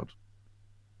 3 count.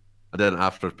 And then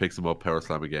after picks him up, power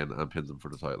slam again, and pins him for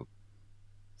the title.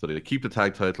 So they keep the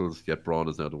tag titles, yet Braun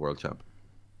is now the world champ.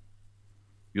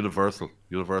 Universal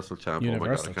champ. Oh my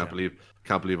god! I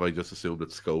can't believe I just assumed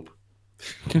it's Scope.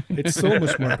 It's so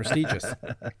much more prestigious.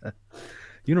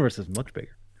 Universe is much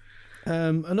bigger.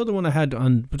 Another one I had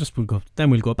on, but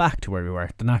we'll go back to where we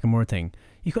were, the Nakamura thing.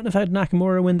 You couldn't have had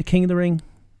Nakamura win the King of the Ring,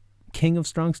 King of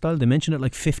Strong Style. They mentioned it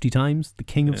like 50 times. The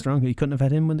King of Strong. You couldn't have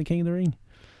had him win the King of the Ring.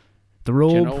 The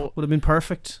robe would have been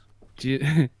perfect.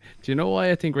 Do you know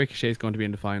why I think Ricochet is going to be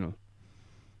in the final?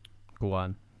 Go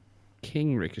on.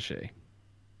 King Ricochet.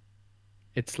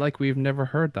 It's like we've never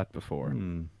heard that before.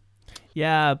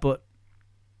 Yeah, but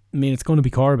I mean, it's going to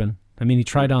be Corbin. I mean, he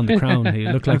tried on the crown. He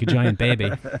looked like a giant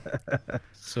baby.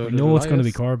 So we know it's going to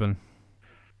be Corbin.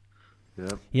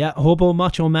 Yeah, Hobo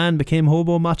Macho Man became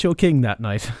Hobo Macho King that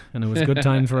night, and it was a good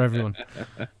time for everyone.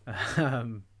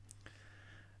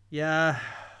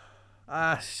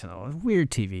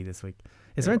 Weird TV this week.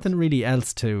 Is there anything really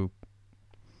else to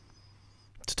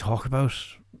talk about?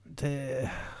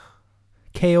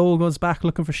 KO goes back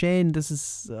looking for Shane. This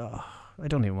is I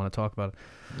don't even want to talk about it.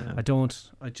 No.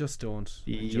 I just don't.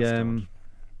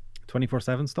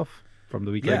 24/7 stuff from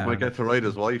the weekend. Yeah, might get to ride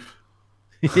his wife.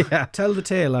 Yeah, tell the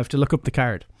tale. I have to look up the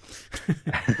card. Leave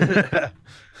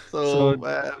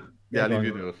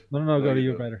you do it. No, go to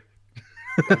you better.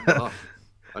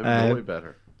 I'm way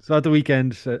better. So at the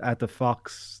weekend, at the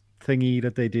Fox thingy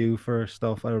that they do for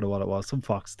stuff, I don't know what it was, some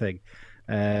Fox thing.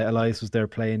 Elias was there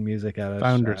playing music at it.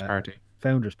 Founders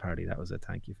Party, that was it.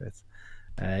 Thank you, Fitz.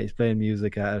 He's playing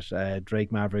music at it.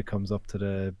 Drake Maverick comes up to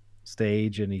the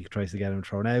stage and he tries to get him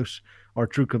thrown out.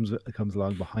 R-Truth comes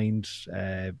along behind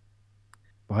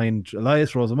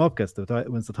Elias, rolls him up,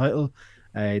 wins the title.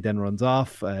 Then runs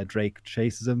off. Drake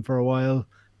chases him for a while.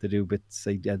 They do bits.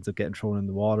 He ends up getting thrown in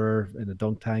the water in a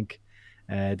dunk tank.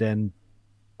 Then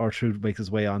R-Truth makes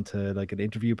his way onto like an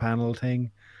interview panel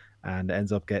thing, and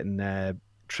ends up getting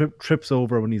trips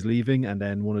over when he's leaving, and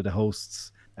then one of the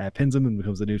hosts pins him and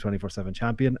becomes the new 24/7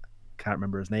 champion. Can't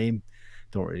remember his name.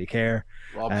 Don't really care.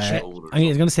 Rob Stone. I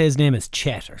was going to say his name is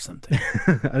Chet or something.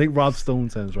 I think Rob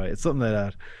Stone sounds right. It's something like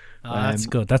that. Oh, that's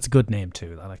good. That's a good name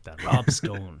too. I like that. Rob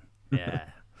Stone. Yeah.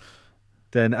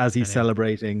 Then as he's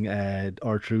celebrating,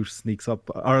 R-Truth sneaks up,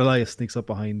 or Elias sneaks up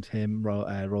behind him,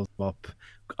 rolls him up.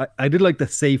 I did like the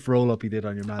safe roll up he did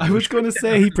on your man. I was going to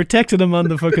say he protected him on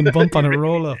the fucking bump on a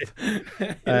roll up.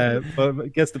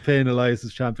 But gets the pin. Elias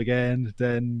is champ again.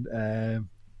 Then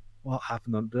what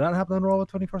happened? Did that happen on Raw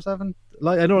with 24/7?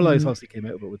 I know Elias obviously came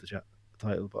out with the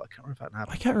title, but I can't remember if that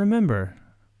happened. I can't remember.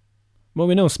 Well,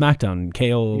 we know SmackDown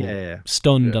KO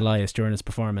stunned Elias during his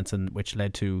performance, and which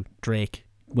led to Drake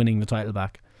winning the title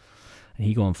back, and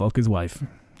he go and fuck his wife.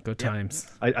 Good times.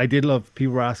 I did love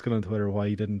people were asking on Twitter why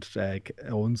he didn't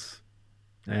Owens.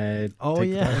 Like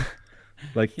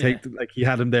he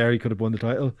had him there, he could have won the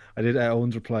title. I did.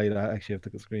 Owens replied. I actually have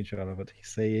took a screenshot of it. He's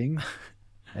saying,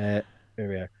 "Here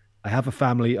we are. I have a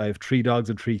family. I have 3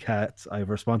 dogs and 3 cats. I have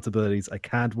responsibilities. I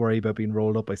can't worry about being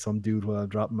rolled up by some dude while I'm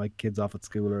dropping my kids off at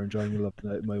school or enjoying the love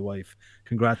of my wife.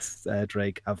 Congrats,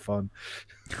 Drake. Have fun."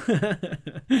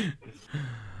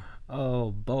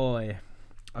 Oh boy.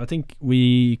 I think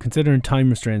we, considering time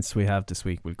restraints we have this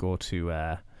week, we'll go to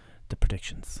the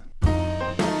predictions.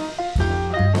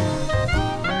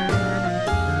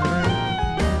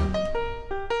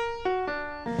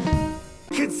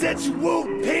 Consensual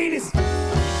penis.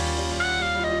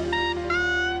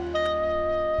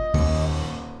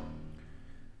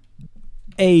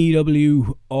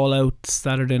 AEW All Out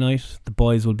Saturday night. The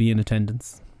boys will be in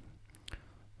attendance.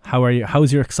 How are you?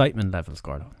 How's your excitement levels,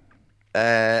 Gordo?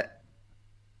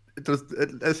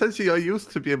 Essentially, I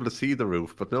used to be able to see the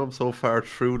roof, but now I'm so far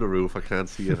through the roof I can't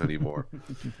see it anymore.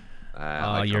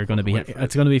 You're going to be.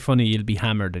 It's going to be funny. You'll be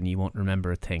hammered and you won't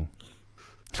remember a thing.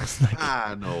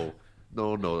 No.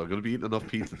 I'm going to be eating enough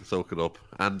pizza to soak it up,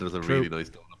 and there's a really nice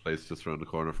donut place just around the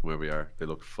corner from where we are. They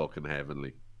look fucking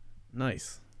heavenly.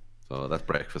 Nice. So that's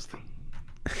breakfast.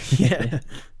 Yeah.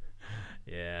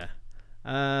 Yeah.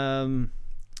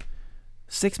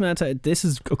 6-man tag. This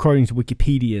is according to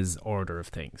Wikipedia's order of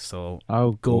things, so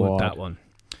I'll go with that one.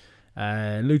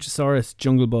 Luchasaurus,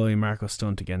 Jungle Boy, Marco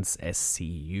Stunt against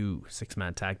SCU.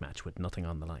 6-man tag match with nothing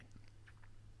on the line.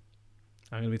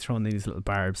 I'm going to be throwing these little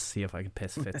barbs to see if I can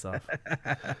piss Fitz off.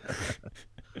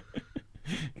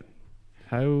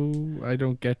 How? I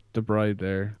don't get the bribe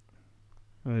there.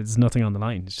 There's nothing on the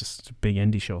line. It's just a big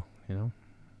indie show, you know?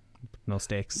 No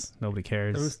stakes. Nobody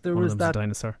cares. There One was of them's that a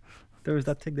dinosaur. There was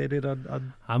that thing they did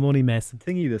on I'm only messing.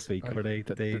 Thingy this week where they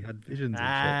had visions.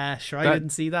 Sure, I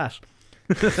didn't see that.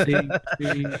 Steve.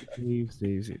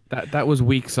 That was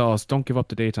weak sauce. Don't give up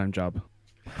the daytime job.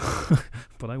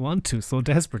 But I want to so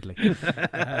desperately.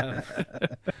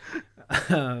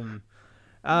 Zoom.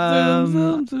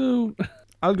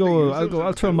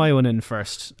 I'll throw my one in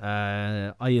first.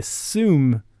 I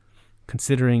assume,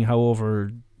 considering how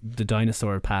over the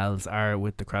dinosaur pals are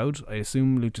with the crowd, I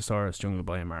assume Luchasaurus, Jungle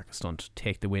Boy, and Marco Stunt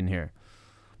take the win here.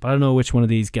 But I don't know which one of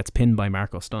these gets pinned by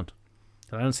Marco Stunt.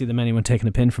 I don't see anyone taking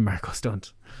a pin from Marco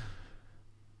Stunt.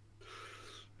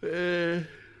 I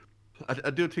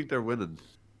do think they're winning.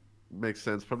 Makes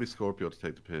sense. Probably Scorpio to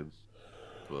take the pin.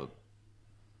 But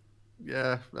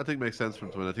yeah, I think it makes sense for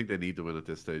them to win. I think they need to win at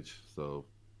this stage. So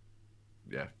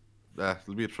yeah,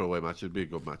 it'll be a throwaway match. It'll be a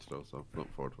good match though. So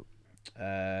looking forward to it.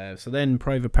 So then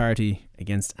Private Party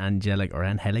against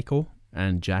Angelico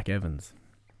and Jack Evans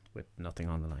with nothing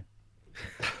on the line.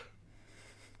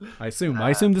 I assume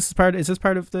this is part. Is this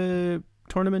part of the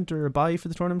tournament or a buy for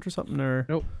the tournament or something? Or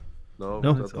nope. No.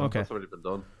 That's already been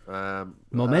done.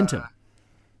 Momentum.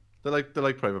 They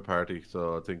like Private Party,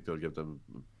 so I think they'll give them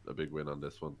a big win on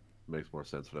this one. Makes more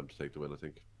sense for them to take the win, I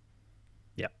think.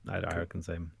 Yeah, I reckon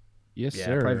same. Yes,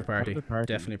 sir. Private Party.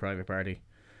 Definitely Private Party.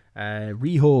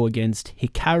 Riho against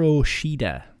Hikaru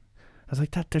Shida. I was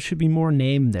like, there should be more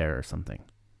name there or something.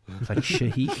 It's like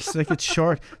it's like it's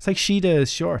short. It's like Shida is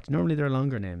short. Normally they're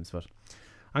longer names, but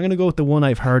I'm gonna go with the one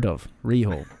I've heard of,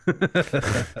 Riho.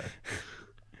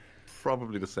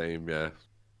 Probably the same, yeah.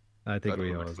 I think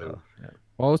Riho as well. Yeah.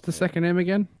 What was the second name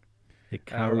again?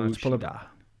 Hikaru Shida.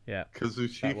 Yeah.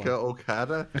 Kazuchika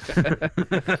Okada.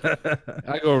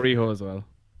 I go Riho as well.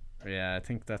 Yeah, I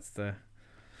think that's the.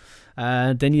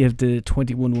 Then you have the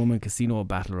 21-woman casino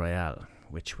battle royale,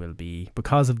 which will be,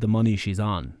 because of the money she's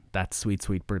on, that sweet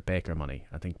Britt Baker money.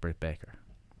 I think Britt Baker.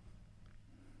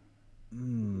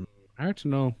 Hard to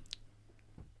know.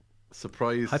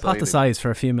 Surprise. Hypothesize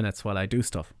for a few minutes while I do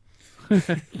stuff. Make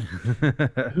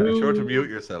sure to mute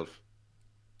yourself.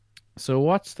 So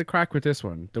what's the crack with this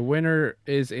one? The winner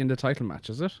is in the title match,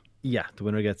 is it? Yeah, the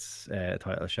winner gets a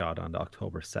title shot on the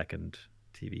October 2nd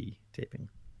TV taping.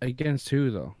 Against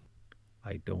who though?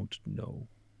 I don't know.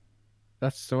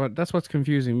 That's what's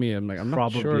confusing me. I'm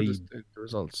not sure the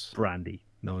results. Brandy,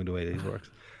 knowing the way these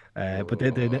works. But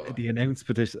the announced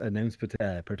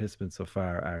participants so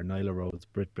far are Nyla Rhodes,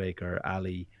 Britt Baker,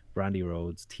 Ali, Brandy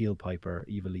Rhodes, Teal Piper,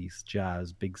 Evilise,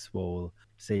 Jazz, Big Swole,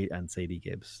 and Sadie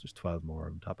Gibbs. There's 12 more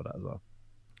on top of that as well.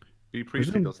 Bea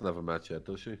Priestley doesn't have a match yet,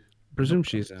 does she? Presume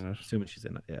she's in it. Assuming she's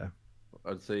in it, yeah.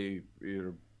 I'd say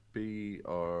either Bea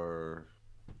or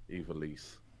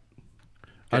Evilise.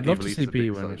 I'd love to see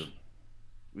Bea win it.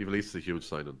 Evilise is a huge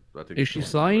signing. I think is she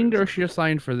signed or is she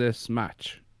signed for this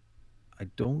match? I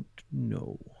don't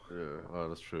know. Yeah,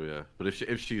 that's true. Yeah, but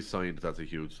if she's signed, that's a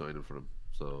huge signing for them.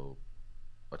 So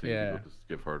I think we'll just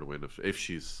give her the win if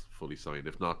she's fully signed.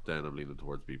 If not, then I'm leaning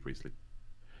towards Bea Priestley.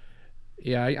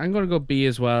 Yeah, I'm going to go Bea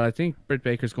as well. I think Britt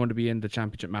Baker's going to be in the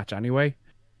championship match anyway,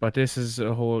 but this is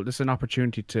an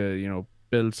opportunity to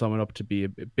build someone up to be a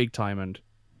big time, and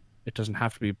it doesn't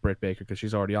have to be Britt Baker because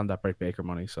she's already on that Britt Baker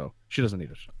money, so she doesn't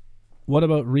need it. What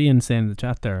about Rian saying in the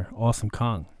chat there, Awesome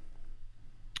Kong?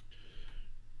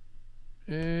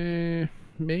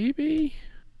 Maybe.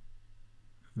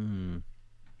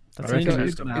 That's interesting.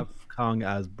 He's going to have Kong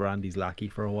as Brandy's lackey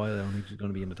for a while. I don't think she's going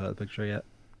to be in the title picture yet.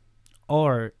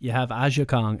 Or you have Aja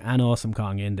Kong and Awesome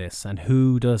Kong in this, and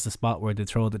who does the spot where they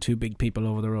throw the two big people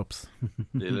over the ropes?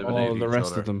 All the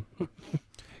rest of them.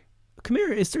 Come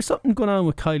here, is there something going on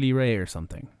with Kylie Ray or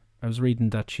something? I was reading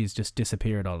that she's just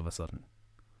disappeared all of a sudden.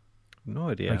 No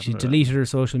idea. Like she deleted her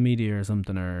social media or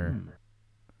something, or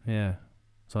yeah.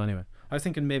 So anyway, I was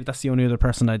thinking maybe that's the only other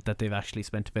person that they've actually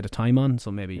spent a bit of time on,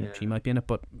 so maybe she might be in it,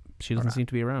 but she doesn't seem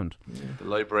to be around. The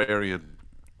librarian.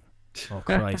 Oh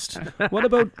Christ! What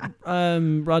about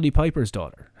Roddy Piper's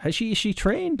daughter? Is she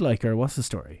trained like her? What's the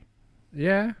story?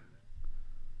 Yeah.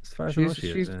 As far as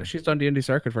she's done the indie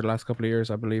circuit for the last couple of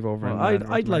years, I believe.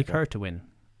 I'd like her to win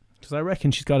because I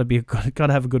reckon she's got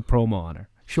to have a good promo on her.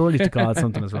 Surely to God,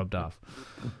 something has rubbed off.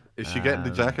 Is she getting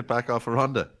the jacket back off of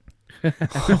Ronda?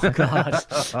 Oh God.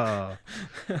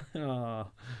 Oh.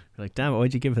 Like, damn it,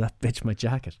 why'd you give that bitch my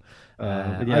jacket?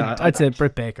 But yeah, I'd say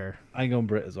Britt Baker. I'm going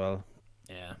Brit as well.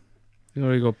 Yeah. You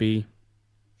know, you go B.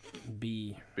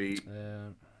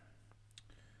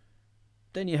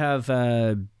 Then you have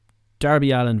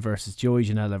Darby Allin versus Joey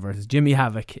Janela versus Jimmy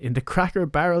Havoc in the Cracker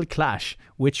Barrel clash,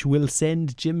 which will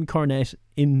send Jim Cornette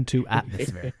into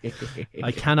atmosphere.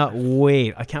 I cannot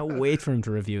wait. I can't wait for him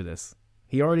to review this.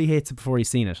 He already hates it before he's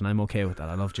seen it, and I'm okay with that.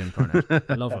 I love Jim Cornette.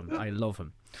 I love him. I love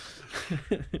him.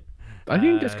 I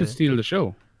think this could steal the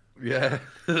show. Yeah.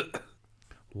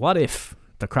 What if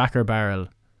the Cracker Barrel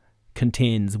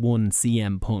contains one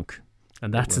CM Punk?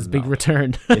 And that's his big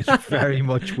return. It very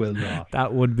much will not.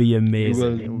 That would be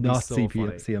amazing. You will not see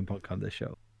CM Punk on this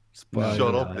show.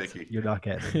 Shut up, Nicky. You're not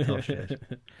getting it. Tough shit.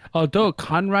 Although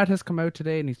Conrad has come out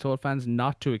today and he's told fans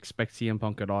not to expect CM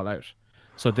Punk at all out.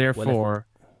 So therefore,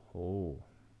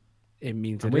 it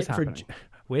means it is happening.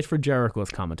 Wait for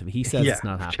Jericho's comment. If he says it's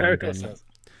not happening, then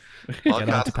get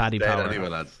on to Paddy Power. Anyway,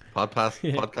 lads.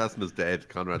 Podcasting is dead,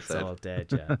 Conrad said. It's all dead,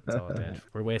 yeah. It's all dead.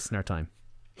 We're wasting our time.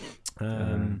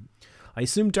 I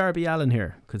assume Darby Allin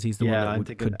here because he's the one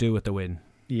that could do with the win.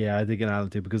 Yeah, I think Allin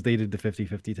too because they did the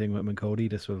 50-50 thing with him and Cody.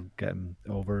 This will get him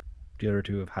over. The other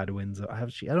two have had wins. I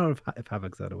don't know if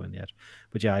Havoc's had a win yet,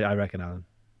 but yeah, I reckon Allin.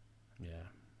 Yeah,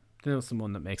 there's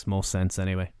someone that makes most sense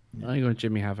anyway. I'm going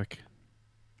Jimmy Havoc.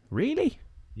 Really?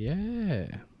 Yeah.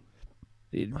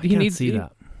 He needs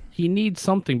that. He needs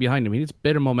something behind him. He needs a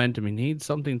bit of momentum. He needs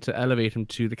something to elevate him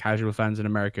to the casual fans in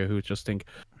America who just think,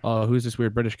 "Oh, who's this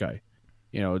weird British guy?"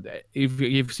 You know, if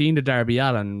you've seen the Darby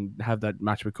Allin have that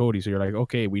match with Cody, so you're like,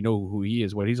 okay, we know who he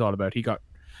is, what he's all about. He got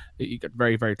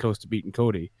very, very close to beating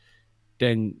Cody.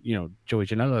 Then, you know, Joey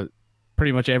Janela,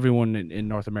 pretty much everyone in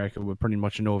North America would pretty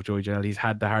much know of Joey Janela. He's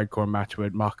had the hardcore match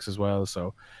with Mox as well.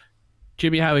 So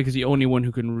Jimmy Havoc is the only one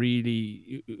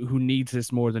who needs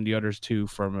this more than the others too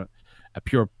from a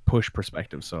pure push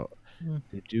perspective. So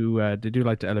they do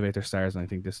like to elevate their stars, and I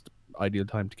think this is the ideal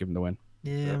time to give them the win.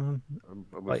 Yeah, I'm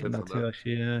fighting that too.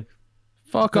 Actually, yeah.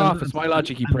 Fuck off! It's my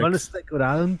logic. I'm gonna stick with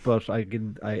Allin, but I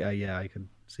can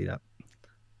see that.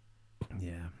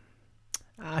 Yeah,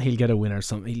 he'll get a win or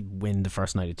something. He'll win the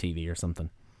first night of TV or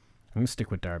something. I'm gonna stick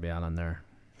with Darby Allin there.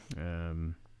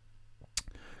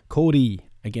 Cody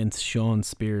against Sean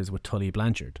Spears with Tully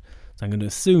Blanchard. So I'm going to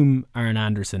assume Arn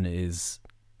Anderson is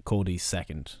Cody's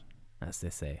second, as they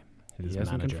say. He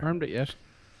hasn't confirmed it yet.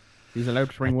 He's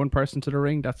allowed to bring one person to the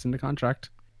ring. That's in the contract.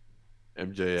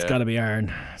 MJF. It's got to be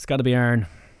Arn. It's got to be Arn.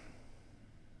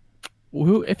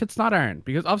 Who, if it's not Arn?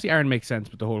 Because obviously Arn makes sense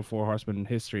with the whole Four Horsemen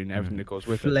history and everything that goes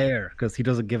with Flair, because he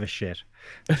doesn't give a shit.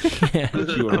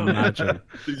 You would imagine.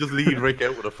 You just lead Rick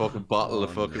out with a fucking bottle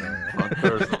of fucking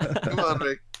Come on,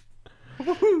 Rick.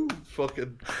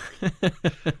 Fucking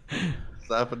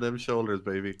slapping them shoulders,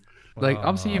 baby. Like,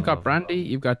 obviously you've got Brandy,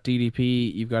 you've got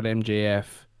DDP, you've got MJF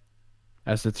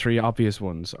as the three obvious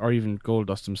ones, or even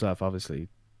Goldust himself, obviously.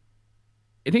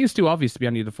 I think it's too obvious to be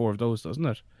any of the four of those, doesn't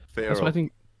it? Fair. That's what I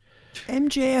think.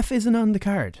 MJF isn't on the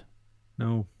card.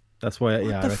 No, that's why.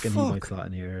 I reckon he might slot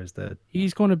in here. Is that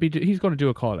he's going to do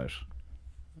a call out.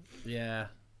 Yeah,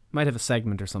 might have a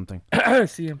segment or something.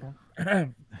 CM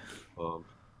Punk.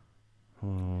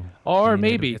 Or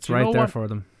maybe it's right there for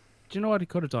them. Do you know what he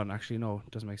could have done? Actually, no,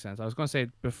 it doesn't make sense. I was going to say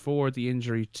before the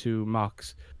injury to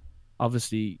Mox,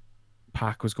 obviously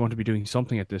Pac was going to be doing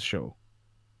something at this show,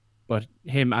 but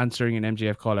him answering an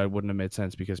MJF call out wouldn't have made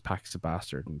sense because Pac's a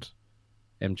bastard and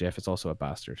MJF is also a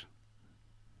bastard.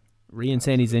 Rian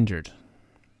saying he's injured.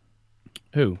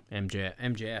 Who?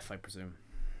 MJF, I presume.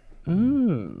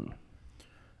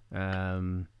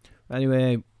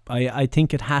 Anyway, I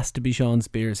think it has to be Sean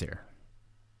Spears here.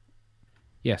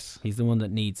 Yes. He's the one that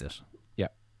needs it. Yeah.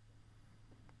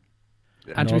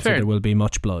 And to be fair, there will be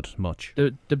much blood.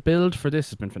 The build for this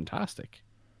has been fantastic.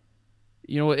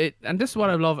 You know, and this is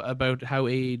what I love about how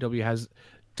AEW has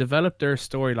developed their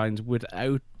storylines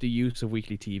without the use of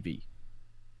weekly TV.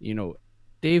 You know,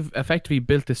 they've effectively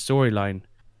built this storyline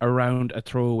around a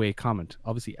throwaway comment.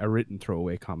 Obviously, a written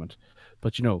throwaway comment.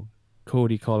 But, you know,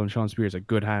 Cody calling Sean Spears a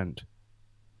good hand.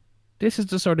 This is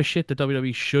the sort of shit that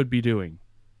WWE should be doing.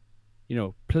 You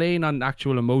know, playing on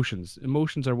actual emotions.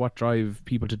 Emotions are what drive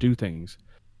people to do things.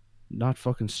 Not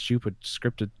fucking stupid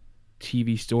scripted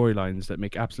TV storylines that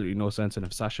make absolutely no sense and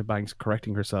have Sasha Banks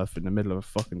correcting herself in the middle of a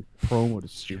fucking promo,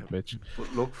 this stupid bitch.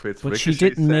 But look, Fitz, but she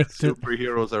didn't make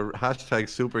superheroes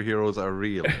are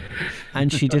real.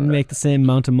 And she didn't make the same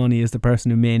amount of money as the person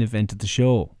who main evented the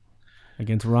show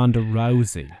against Ronda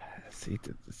Rousey. See,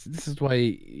 this is why,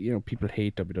 you know, people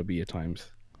hate WWE at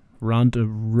times. Ronda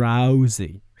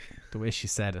Rousey. The way she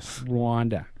said it.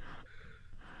 Rwanda.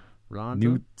 Ronda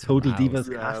New Total Rousey.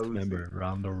 Divas cast member,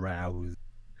 Ronda Rousey.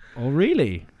 Oh,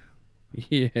 really?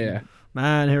 Yeah.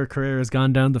 Man, her career has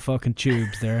gone down the fucking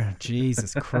tubes there.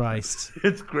 Jesus Christ.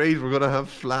 It's great. We're gonna have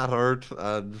flat Earth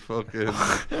and fucking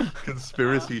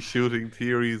conspiracy shooting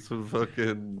theories from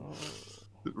fucking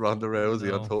Ronda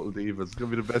Rousey on Total Divas. It's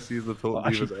gonna be the best season of Total Divas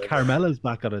Actually, ever. Carmella's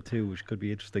back on it too, which could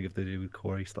be interesting if they do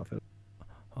Corey stuff.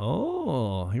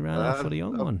 Oh, he ran off for the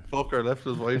young one. Fucker left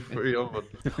his wife for a young one.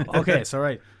 Okay, so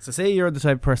right. So say you're the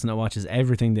type of person that watches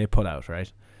everything they put out, right?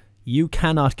 You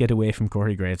cannot get away from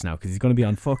Corey Graves now because he's going to be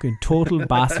on fucking Total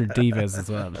Bastard Divas as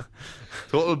well.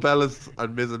 Total Bellas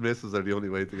and Ms. and Mrs. are the only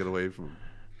way to get away from him.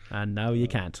 And now you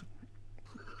can't.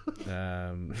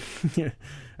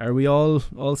 Are we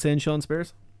all saying Sean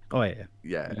Spears? Oh yeah.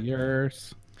 Yeah.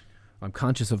 Yes. I'm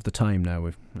conscious of the time now.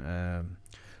 We've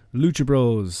Lucha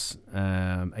Bros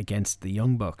against the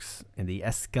Young Bucks in the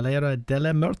Escalera de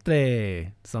la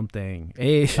Muerte something.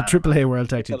 A AAA World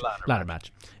Tag Team ladder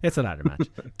match. It's a ladder match.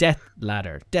 Death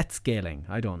ladder. Death scaling.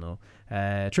 I don't know.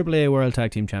 AAA World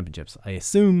Tag Team Championships. I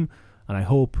assume and I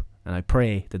hope and I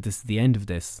pray that this is the end of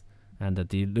this and that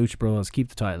the Lucha Bros keep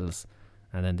the titles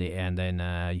and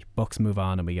then Bucks move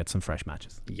on and we get some fresh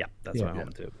matches. Yeah, that's what I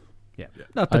want to. Yeah.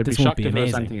 Not that I'd this be won't shocked be if it was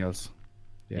amazing. anything else.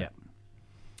 Yeah.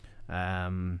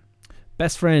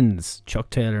 Best friends Chuck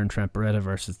Taylor and Trent Beretta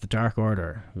versus the Dark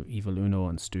Order, Evil Uno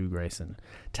and Stu Grayson.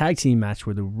 Tag team match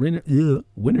where the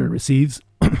winner receives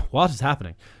what is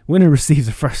happening? Winner receives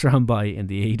a first round bye in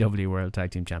the AEW World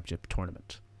Tag Team Championship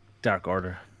tournament. Dark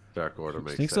Order. Dark Order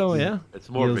makes think sense. so, yeah. It's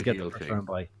more of a get heel the first thing. round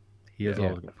bye. He is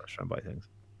always get first round bye things.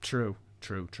 True.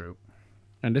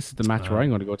 And this is the match where I'm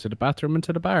going to go to the bathroom and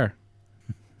to the bar.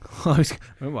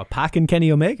 Packing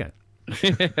Kenny Omega.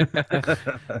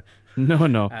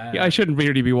 No. I shouldn't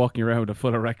really be walking around with a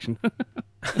full erection.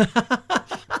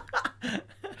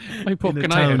 In the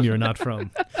town you're not from.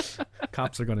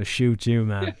 Cops are going to shoot you,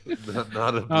 man.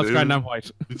 Not a No, it's kind of white.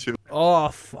 Oh,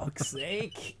 fuck's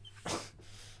sake.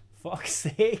 Fuck's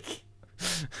sake.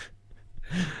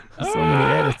 So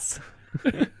many edits.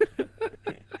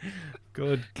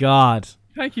 Good God.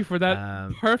 Thank you for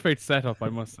that perfect setup, I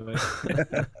must say.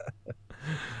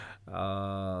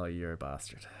 Oh, you're a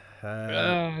bastard.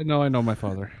 No, I know my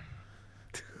father.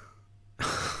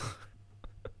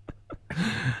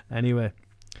 Anyway,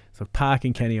 so Pac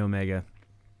and Kenny Omega.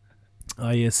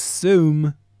 I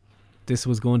assume this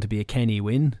was going to be a Kenny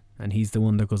win, and he's the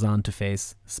one that goes on to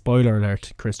face, spoiler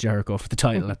alert, Chris Jericho for the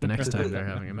title at the next time they're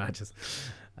having a matches.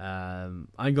 I'm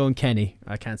going Kenny.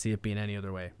 I can't see it being any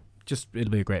other way. Just,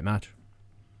 it'll be a great match.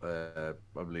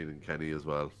 I'm leaning Kenny as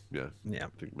well. Yeah. I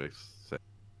think it makes sense.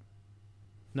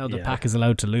 Now the Pac is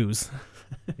allowed to lose.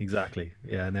 Exactly.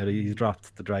 Yeah, now that he's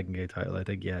dropped the Dragon Gate title, I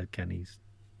think, Kenny's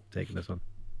taking this one.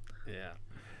 Yeah.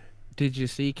 Did you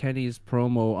see Kenny's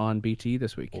promo on BT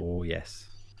this week? Oh, yes.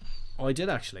 Oh, I did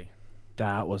actually.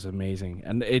 That was amazing.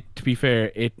 And to be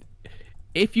fair,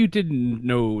 if you didn't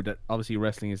know that obviously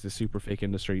wrestling is the super fake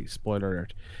industry, spoiler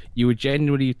alert, you would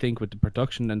genuinely think with the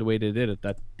production and the way they did it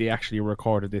that they actually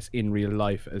recorded this in real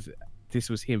life, as this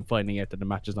was him finding out that the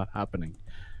match is not happening.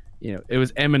 You know, it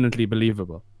was eminently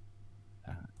believable.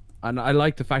 And I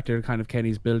like the fact that kind of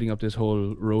Kenny's building up this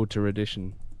whole road to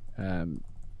redemption,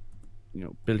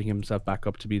 building himself back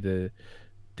up to be the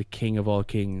king of all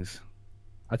kings.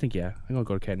 I think, I'm going to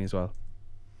go to Kenny as well.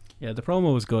 Yeah, the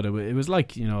promo was good. It was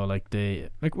like, like a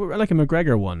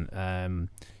McGregor one.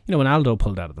 When Aldo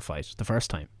pulled out of the fight the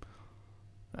first time,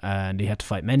 and he had to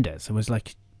fight Mendez. It was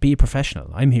like, be a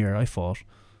professional. I'm here. I fought.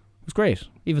 It was great.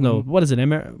 Even though, what is it,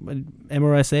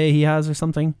 MRSA he has or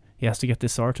something? He has to get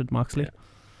this sorted, Moxley.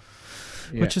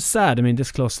 Yeah. Which is sad. I mean,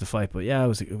 this close to the fight, but yeah, it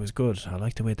was good. I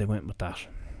like the way they went with that.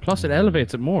 Plus, it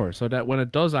elevates it more, so that when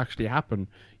it does actually happen,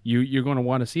 you're going to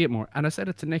want to see it more. And I said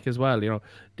it to Nick as well.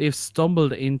 They've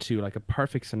stumbled into like a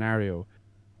perfect scenario,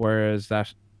 whereas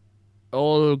that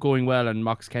all going well and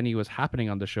Mox Kenny was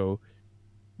happening on the show,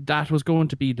 that was going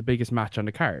to be the biggest match on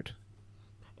the card.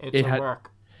 It work.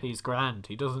 He's grand.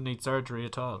 He doesn't need surgery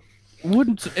at all.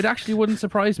 It actually wouldn't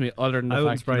surprise me, other than the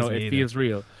fact it feels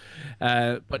real.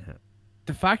 But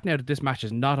the fact now that this match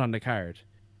is not on the card,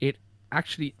 it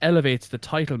actually elevates the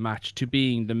title match to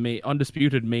being the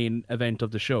undisputed main event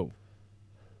of the show.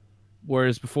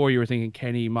 Whereas before you were thinking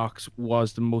Kenny Mox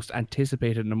was the most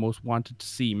anticipated and the most wanted to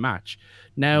see match.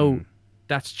 Now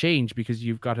that's changed because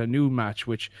you've got a new match,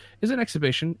 which is an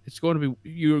exhibition.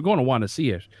 You're going to want to see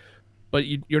it, but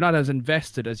you're not as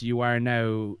invested as you are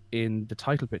now in the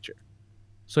title picture.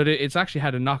 So it's actually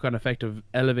had a knock-on effect of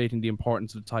elevating the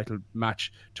importance of the title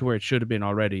match to where it should have been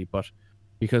already, but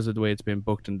because of the way it's been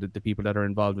booked and the people that are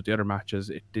involved with the other matches,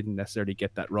 it didn't necessarily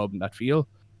get that rub and that feel.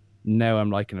 now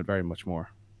I'm liking it very much more.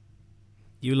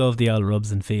 You love the old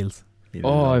rubs and feels.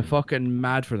 Oh, I'm fucking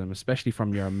mad for them, especially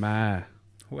from your ma.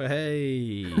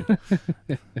 Hey.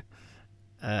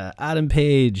 Adam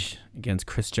Page against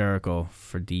Chris Jericho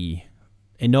for the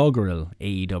inaugural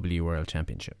AEW World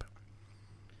Championship.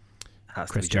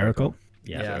 Chris Jericho.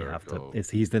 Yeah, you have to.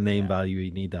 He's the name value. You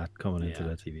need that coming into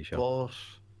the TV show. But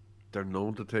they're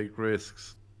known to take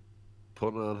risks.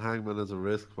 Putting on Hangman is a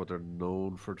risk, but they're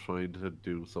known for trying to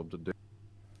do something different.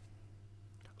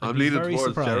 I'm leaning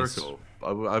towards Jericho.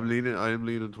 I'm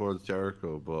leaning towards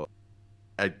Jericho, but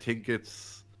I think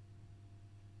it's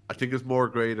more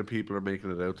grey than people are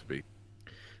making it out to be.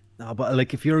 No, but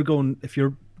like if you're going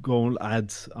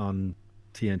ads on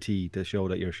TNT to show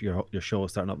that your show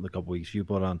is starting up in a couple of weeks, you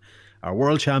put on our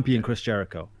world champion Chris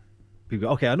Jericho. People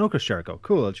go, okay, I know Chris Jericho.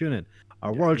 Cool, I'll tune in.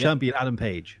 Our world champion Adam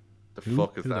Page. Who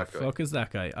the fuck is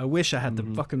that guy? I wish I had the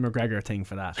fucking McGregor thing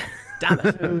for that. Damn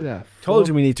it. Told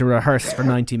you we need to rehearse for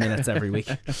 90 minutes every week.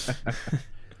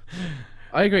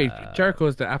 I agree. Jericho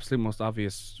is the absolute most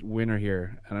obvious winner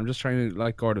here. And I'm just trying to,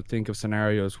 like Gordon, think of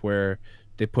scenarios where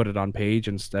they put it on Page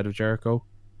instead of Jericho.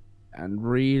 And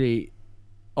really,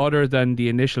 other than the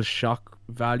initial shock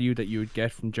value that you would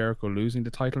get from Jericho losing the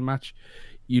title match,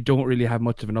 you don't really have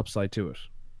much of an upside to it.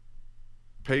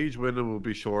 Page winning will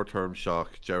be short-term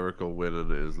shock. Jericho winning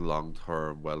is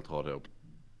long-term, well thought out.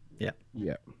 Yeah.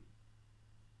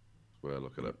 Well,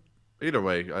 look at it. Either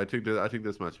way, I think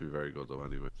this match will be very good though.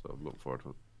 Anyway, so I'm looking forward to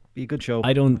it. Be a good show.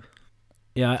 I don't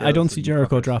see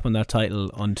Jericho dropping that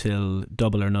title until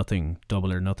Double or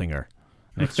Nothinger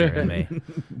next year in May.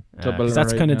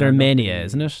 That's kind of their mania,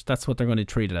 isn't it? That's what they're going to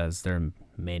treat it as. Their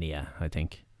mania, I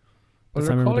think. Well,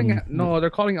 they're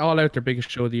calling All Out their biggest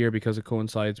show of the year because it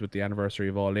coincides with the anniversary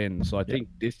of All In. So I think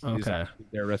this is actually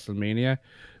their WrestleMania,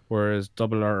 whereas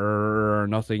Double or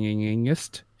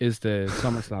Nothingist is the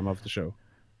SummerSlam of the show.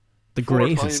 The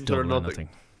greatest Double or Nothing.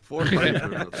 4 times or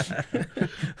nothing.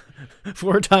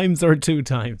 4 times or 2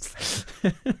 times.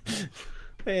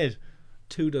 Wait,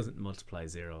 2 doesn't multiply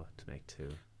 0 to make 2.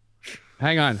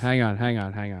 Hang on.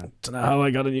 Don't know how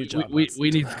I got a new job. We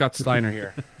need Scott Steiner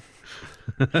here.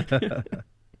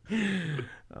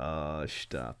 Oh,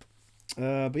 stop.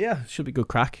 But yeah, should be good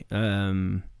crack.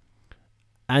 And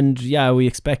yeah, we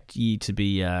expect you to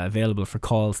be available for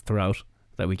calls throughout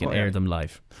that we can air them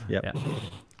live. Yep. Yeah.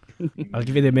 I'll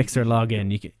give you the Mixer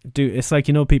login. You can do. It's like,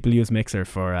 people use Mixer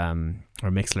for or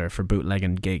Mixler for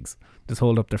bootlegging gigs. Just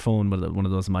hold up their phone with one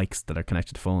of those mics that are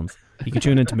connected to phones. You can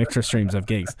tune into Mixer streams of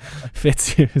gigs.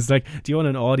 Fitz is like, do you want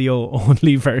an audio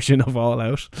only version of All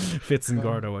Out? Fitz and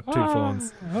Gordo with 2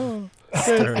 phones. This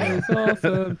is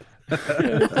awesome.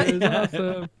 This is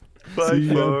awesome. Fight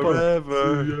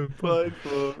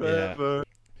forever. Yeah.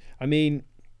 I mean,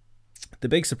 the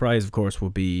big surprise, of course,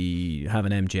 would be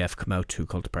having MJF come out to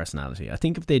Cult of Personality. I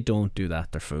think if they don't do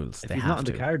that, they're fools. If he's not on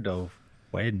the card, though,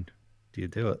 when do you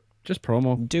do it? Just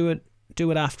promo. Do it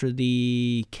after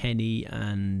the after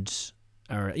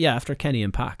Kenny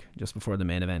and Pac, just before the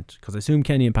main event, because I assume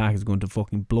Kenny and Pac is going to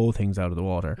fucking blow things out of the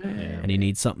water, and he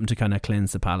needs something to kind of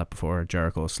cleanse the palate before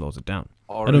Jericho slows it down.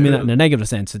 I don't mean that in a negative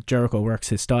sense. That Jericho works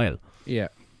his style. Yeah.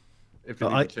 If they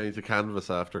need to change the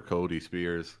canvas after Cody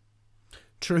Spears.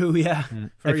 True, yeah.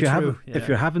 If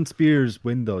you're having Spears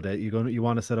win though, that you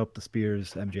want to set up the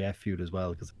Spears MJF feud as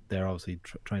well, because they're obviously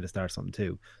trying to start something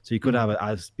too. So you could have it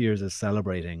as Spears is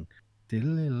celebrating. Crowd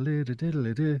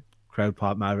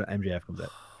pop, MJF comes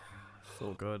out.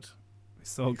 So good.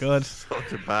 Such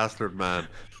a bastard, man.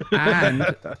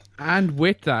 And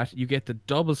with that, you get the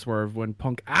double swerve when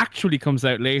Punk actually comes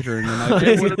out later in the night.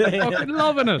 They would have been fucking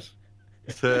loving it.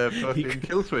 It's a fucking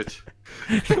kill switch.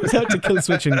 Comes out to kill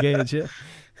switch engage, yeah.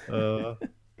 Oh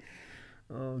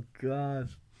God.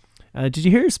 Did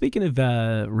you hear, speaking of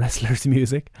wrestlers'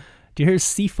 music, do you hear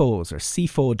CFOs or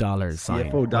CFO dollars sign?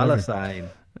 CFO dollar sign.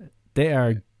 They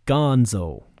are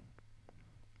gonzo.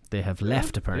 They have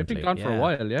left, apparently. They've been gone for a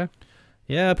while, yeah.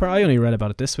 Yeah, I only read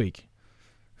about it this week.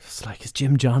 It's like, is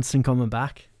Jim Johnston coming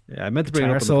back? Yeah, I meant to bring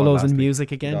guitar up solos and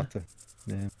music again.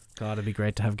 Yeah. God, it'd be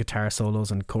great to have guitar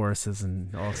solos and choruses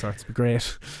and all sorts. It'd be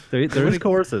great. There is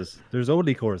choruses. There's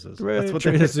only choruses. That's what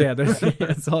it is. Yeah,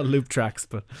 it's all loop tracks,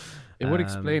 but it would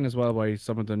explain as well why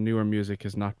some of the newer music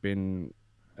has not been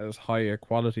as high a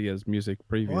quality as music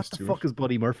previous. What the fuck is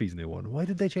Buddy Murphy's new one? Why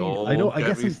did they change it? I know. I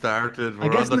guess started.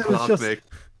 We're on the clock, Nick.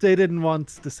 They didn't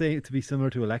want to be similar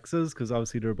to Alexa's because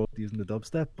obviously they're both using the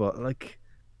dubstep. But like,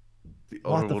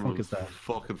 what the fuck is that?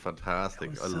 Fucking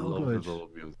fantastic! I love his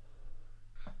old music.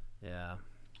 Yeah.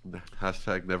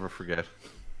 Hashtag never forget.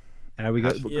 We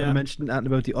mentioned that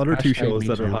about the other 2 shows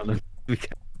that are on.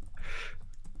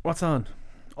 What's on?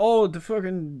 Oh, the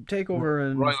fucking Takeover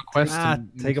and Royal Quest.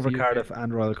 Takeover Cardiff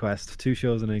and Royal Quest. 2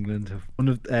 shows in England. One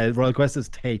of Royal Quest is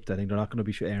taped. I think they're not going to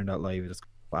be airing that live just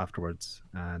afterwards.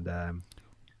 And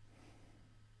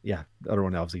the other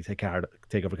one obviously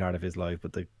Takeover Cardiff is live,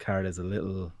 but the card is a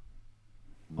little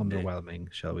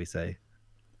underwhelming, shall we say.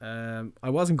 I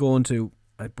wasn't going to.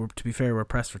 To be fair, we're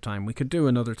pressed for time. We could do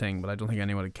another thing, but I don't think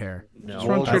anyone would care. No, just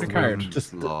run through the card.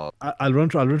 I'll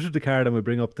run through the card, and we'll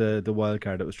bring up the wild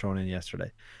card that was thrown in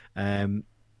yesterday.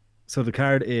 So the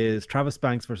card is Travis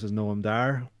Banks versus Noam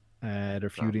Dar.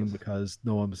 They're feuding because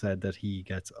Noam said that he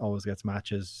always gets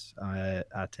matches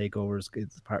at takeovers.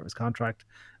 It's part of his contract,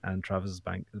 and Travis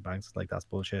Banks is like, that's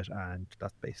bullshit, and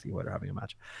that's basically why they're having a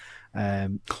match. At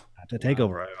the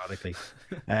takeover, ironically.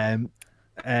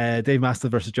 Dave Mastiff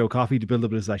versus Joe Coffey. The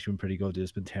build-up has actually been pretty good. They've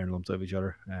just been tearing lumps of each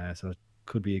other. So it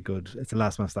could be it's a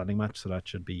last man standing match, so that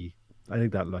should be, I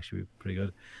think that'll actually be pretty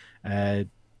good.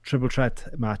 Triple threat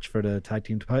match for the tag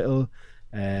team title.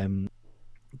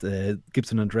 The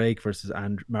Gibson and Drake versus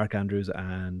Mark Andrews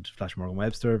and Flash Morgan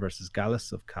Webster versus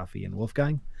Gallus of Coffey and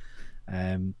Wolfgang.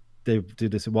 They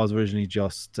did this. It was originally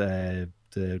just the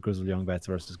Grizzled Young Vets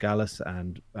versus Gallus,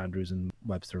 and Andrews and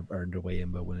Webster earned their way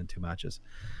in by winning 2 matches.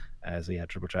 So yeah,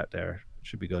 triple threat there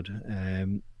should be good.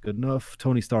 Good enough.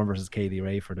 Tony Storm versus Kaylee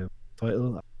Ray for the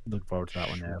title. Looking forward to that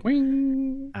one now.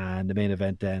 Wing. And the main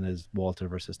event then is Walter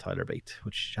versus Tyler Bate,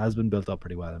 which has been built up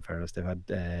pretty well. In fairness, they've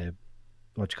had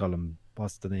what's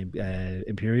the name?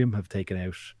 Imperium have taken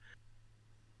out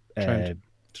Trent.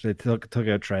 They took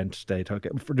out Trent. They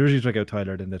originally took out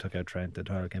Tyler, then they took out Trent, and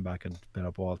Tyler came back and put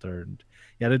up Walter. And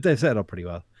yeah, they set it up pretty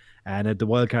well. And the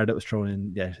wild card that was thrown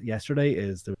in yesterday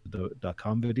is the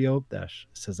 .com video that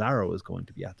Cesaro is going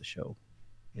to be at the show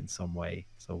in some way.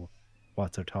 So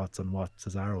what's our thoughts on what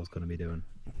Cesaro is going to be doing?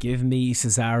 Give me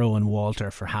Cesaro and Walter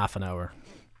for half an hour.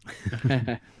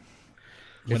 It's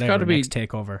got to be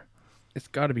takeover. It's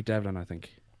got to be Devlin, I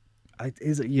think.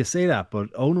 You say that, but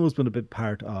Ono's been a big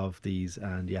part of these,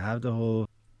 and you have the whole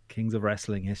Kings of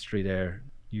Wrestling history there.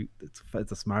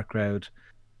 It's a smart crowd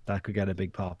that could get a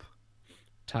big pop.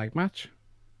 Tag match?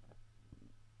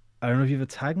 I don't know if you have a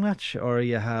tag match or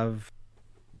you have.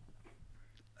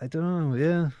 I don't know.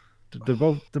 Yeah, they're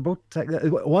both tag.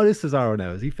 What is Cesaro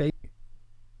now? Is he fake?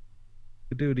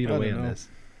 Could do it either way on this.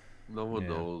 No one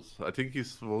knows. I think he's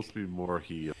supposed to be more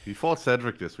heel. He fought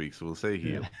Cedric this week, so we'll say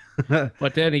heel. Yeah.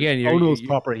 But then again, Ono's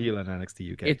proper heel in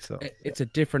NXT UK. It's a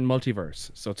different multiverse,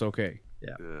 so it's okay.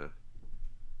 Yeah.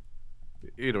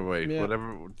 Either way,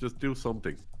 whatever. Just do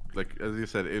something. Like as you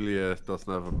said, Ilya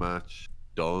doesn't have a match.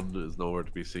 Dunn is nowhere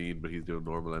to be seen, but he's doing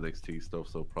normal NXT stuff,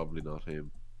 so probably not him.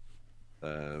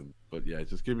 But yeah,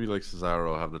 just give me like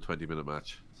Cesaro having a 20-minute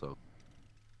match. So.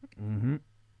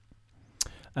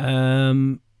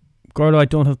 Gordo, I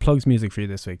don't have plugs music for you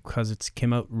this week because it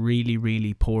came out really,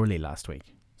 really poorly last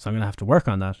week. So I'm going to have to work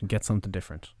on that and get something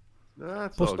different.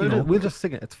 We'll just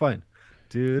sing it. It's fine.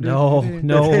 No.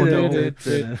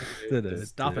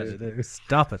 Stop it.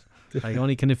 Stop it. I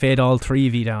only can fade all 3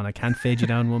 of you down. I can't fade you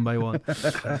down one by one.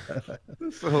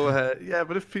 So,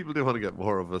 but if people do want to get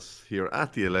more of us here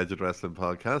at the Alleged Wrestling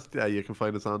Podcast, you can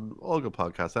find us on all good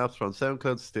podcast apps. We're on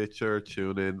SoundCloud, Stitcher,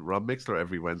 TuneIn, Rob Mixler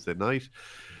every Wednesday night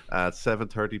at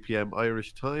 7:30 p.m.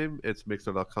 Irish time. It's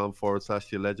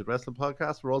mixler.com/the Alleged Wrestling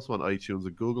Podcast. We're also on iTunes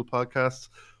and Google Podcasts.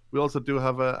 We also do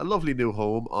have a lovely new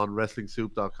home on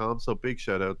WrestlingSoup.com. So big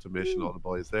shout out to Mish and all the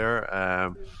boys there.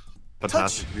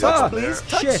 Fantastic. Touch, please,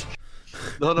 touch. Shit.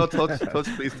 No, touch,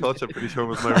 please, touch. I'm pretty sure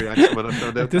was my reaction when I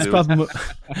found out. This problem with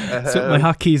my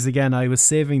hotkeys again. I was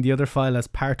saving the other file as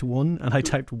part 1, and I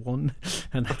typed 1,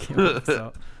 and I came up.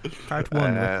 So part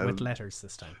 1 with letters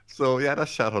this time. So yeah,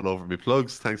 that's shot all over me.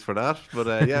 Plugs, thanks for that.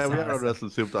 But yeah, we are on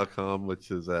WrestlingSoup.com,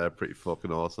 which is pretty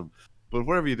fucking awesome. But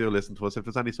wherever you do listen to us, if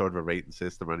there's any sort of a rating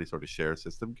system or any sort of share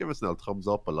system, give us a thumbs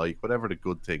up, a like, whatever the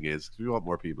good thing is, because we want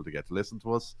more people to get to listen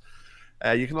to us.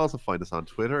 You can also find us on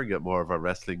Twitter and get more of our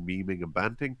wrestling memeing and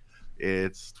banting.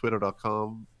 It's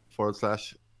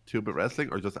twitter.com/2bit wrestling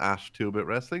or just at 2bit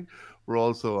wrestling. We're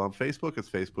also on Facebook. It's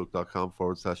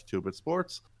facebook.com/2bit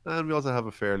sports. And we also have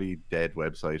a fairly dead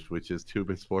website, which is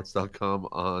 2bitsports.com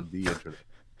on the internet.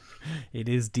 It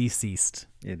is deceased.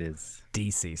 It is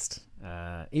deceased.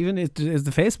 Even is the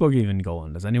Facebook even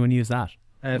going? Does anyone use that?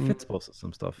 Fitz posted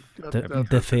some stuff.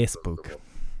 The Facebook.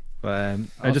 But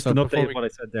just an update on what I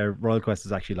said there. Royal Quest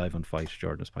is actually live on Fight.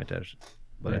 Jordan just pointed out,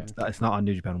 but it's not on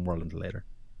New Japan World until later.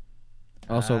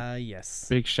 Also, yes.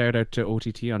 Big shout out to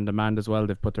OTT On Demand as well.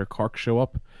 They've put their Cork show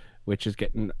up, which is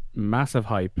getting massive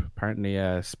hype. Apparently,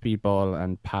 Speedball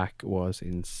and Pac was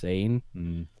insane.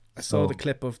 I saw the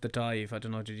clip of the dive. I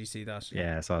don't know. Did you see that?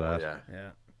 Yeah, I saw that.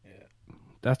 Yeah.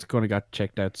 that's going to get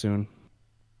checked out soon.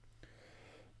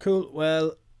 Cool.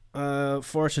 Well,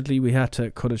 fortunately, we had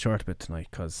to cut it short a bit tonight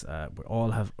because we're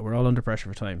all under pressure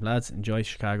for time. Lads, enjoy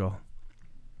Chicago.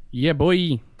 Yeah,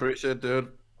 boy. Appreciate it, dude.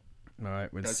 All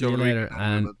right, we'll see you later.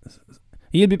 And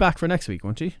he'll be back for next week,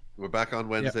 won't he? We're back on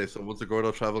Wednesday, so once the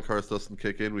Gordo travel curse doesn't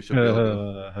kick in, we should be able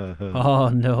to... Oh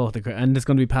no, and it's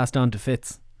going to be passed on to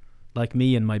Fitz, like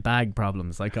me and my bag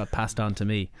problems. Like got passed on to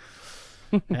me.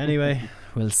 Anyway,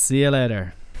 we'll see you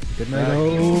later. Good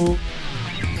night.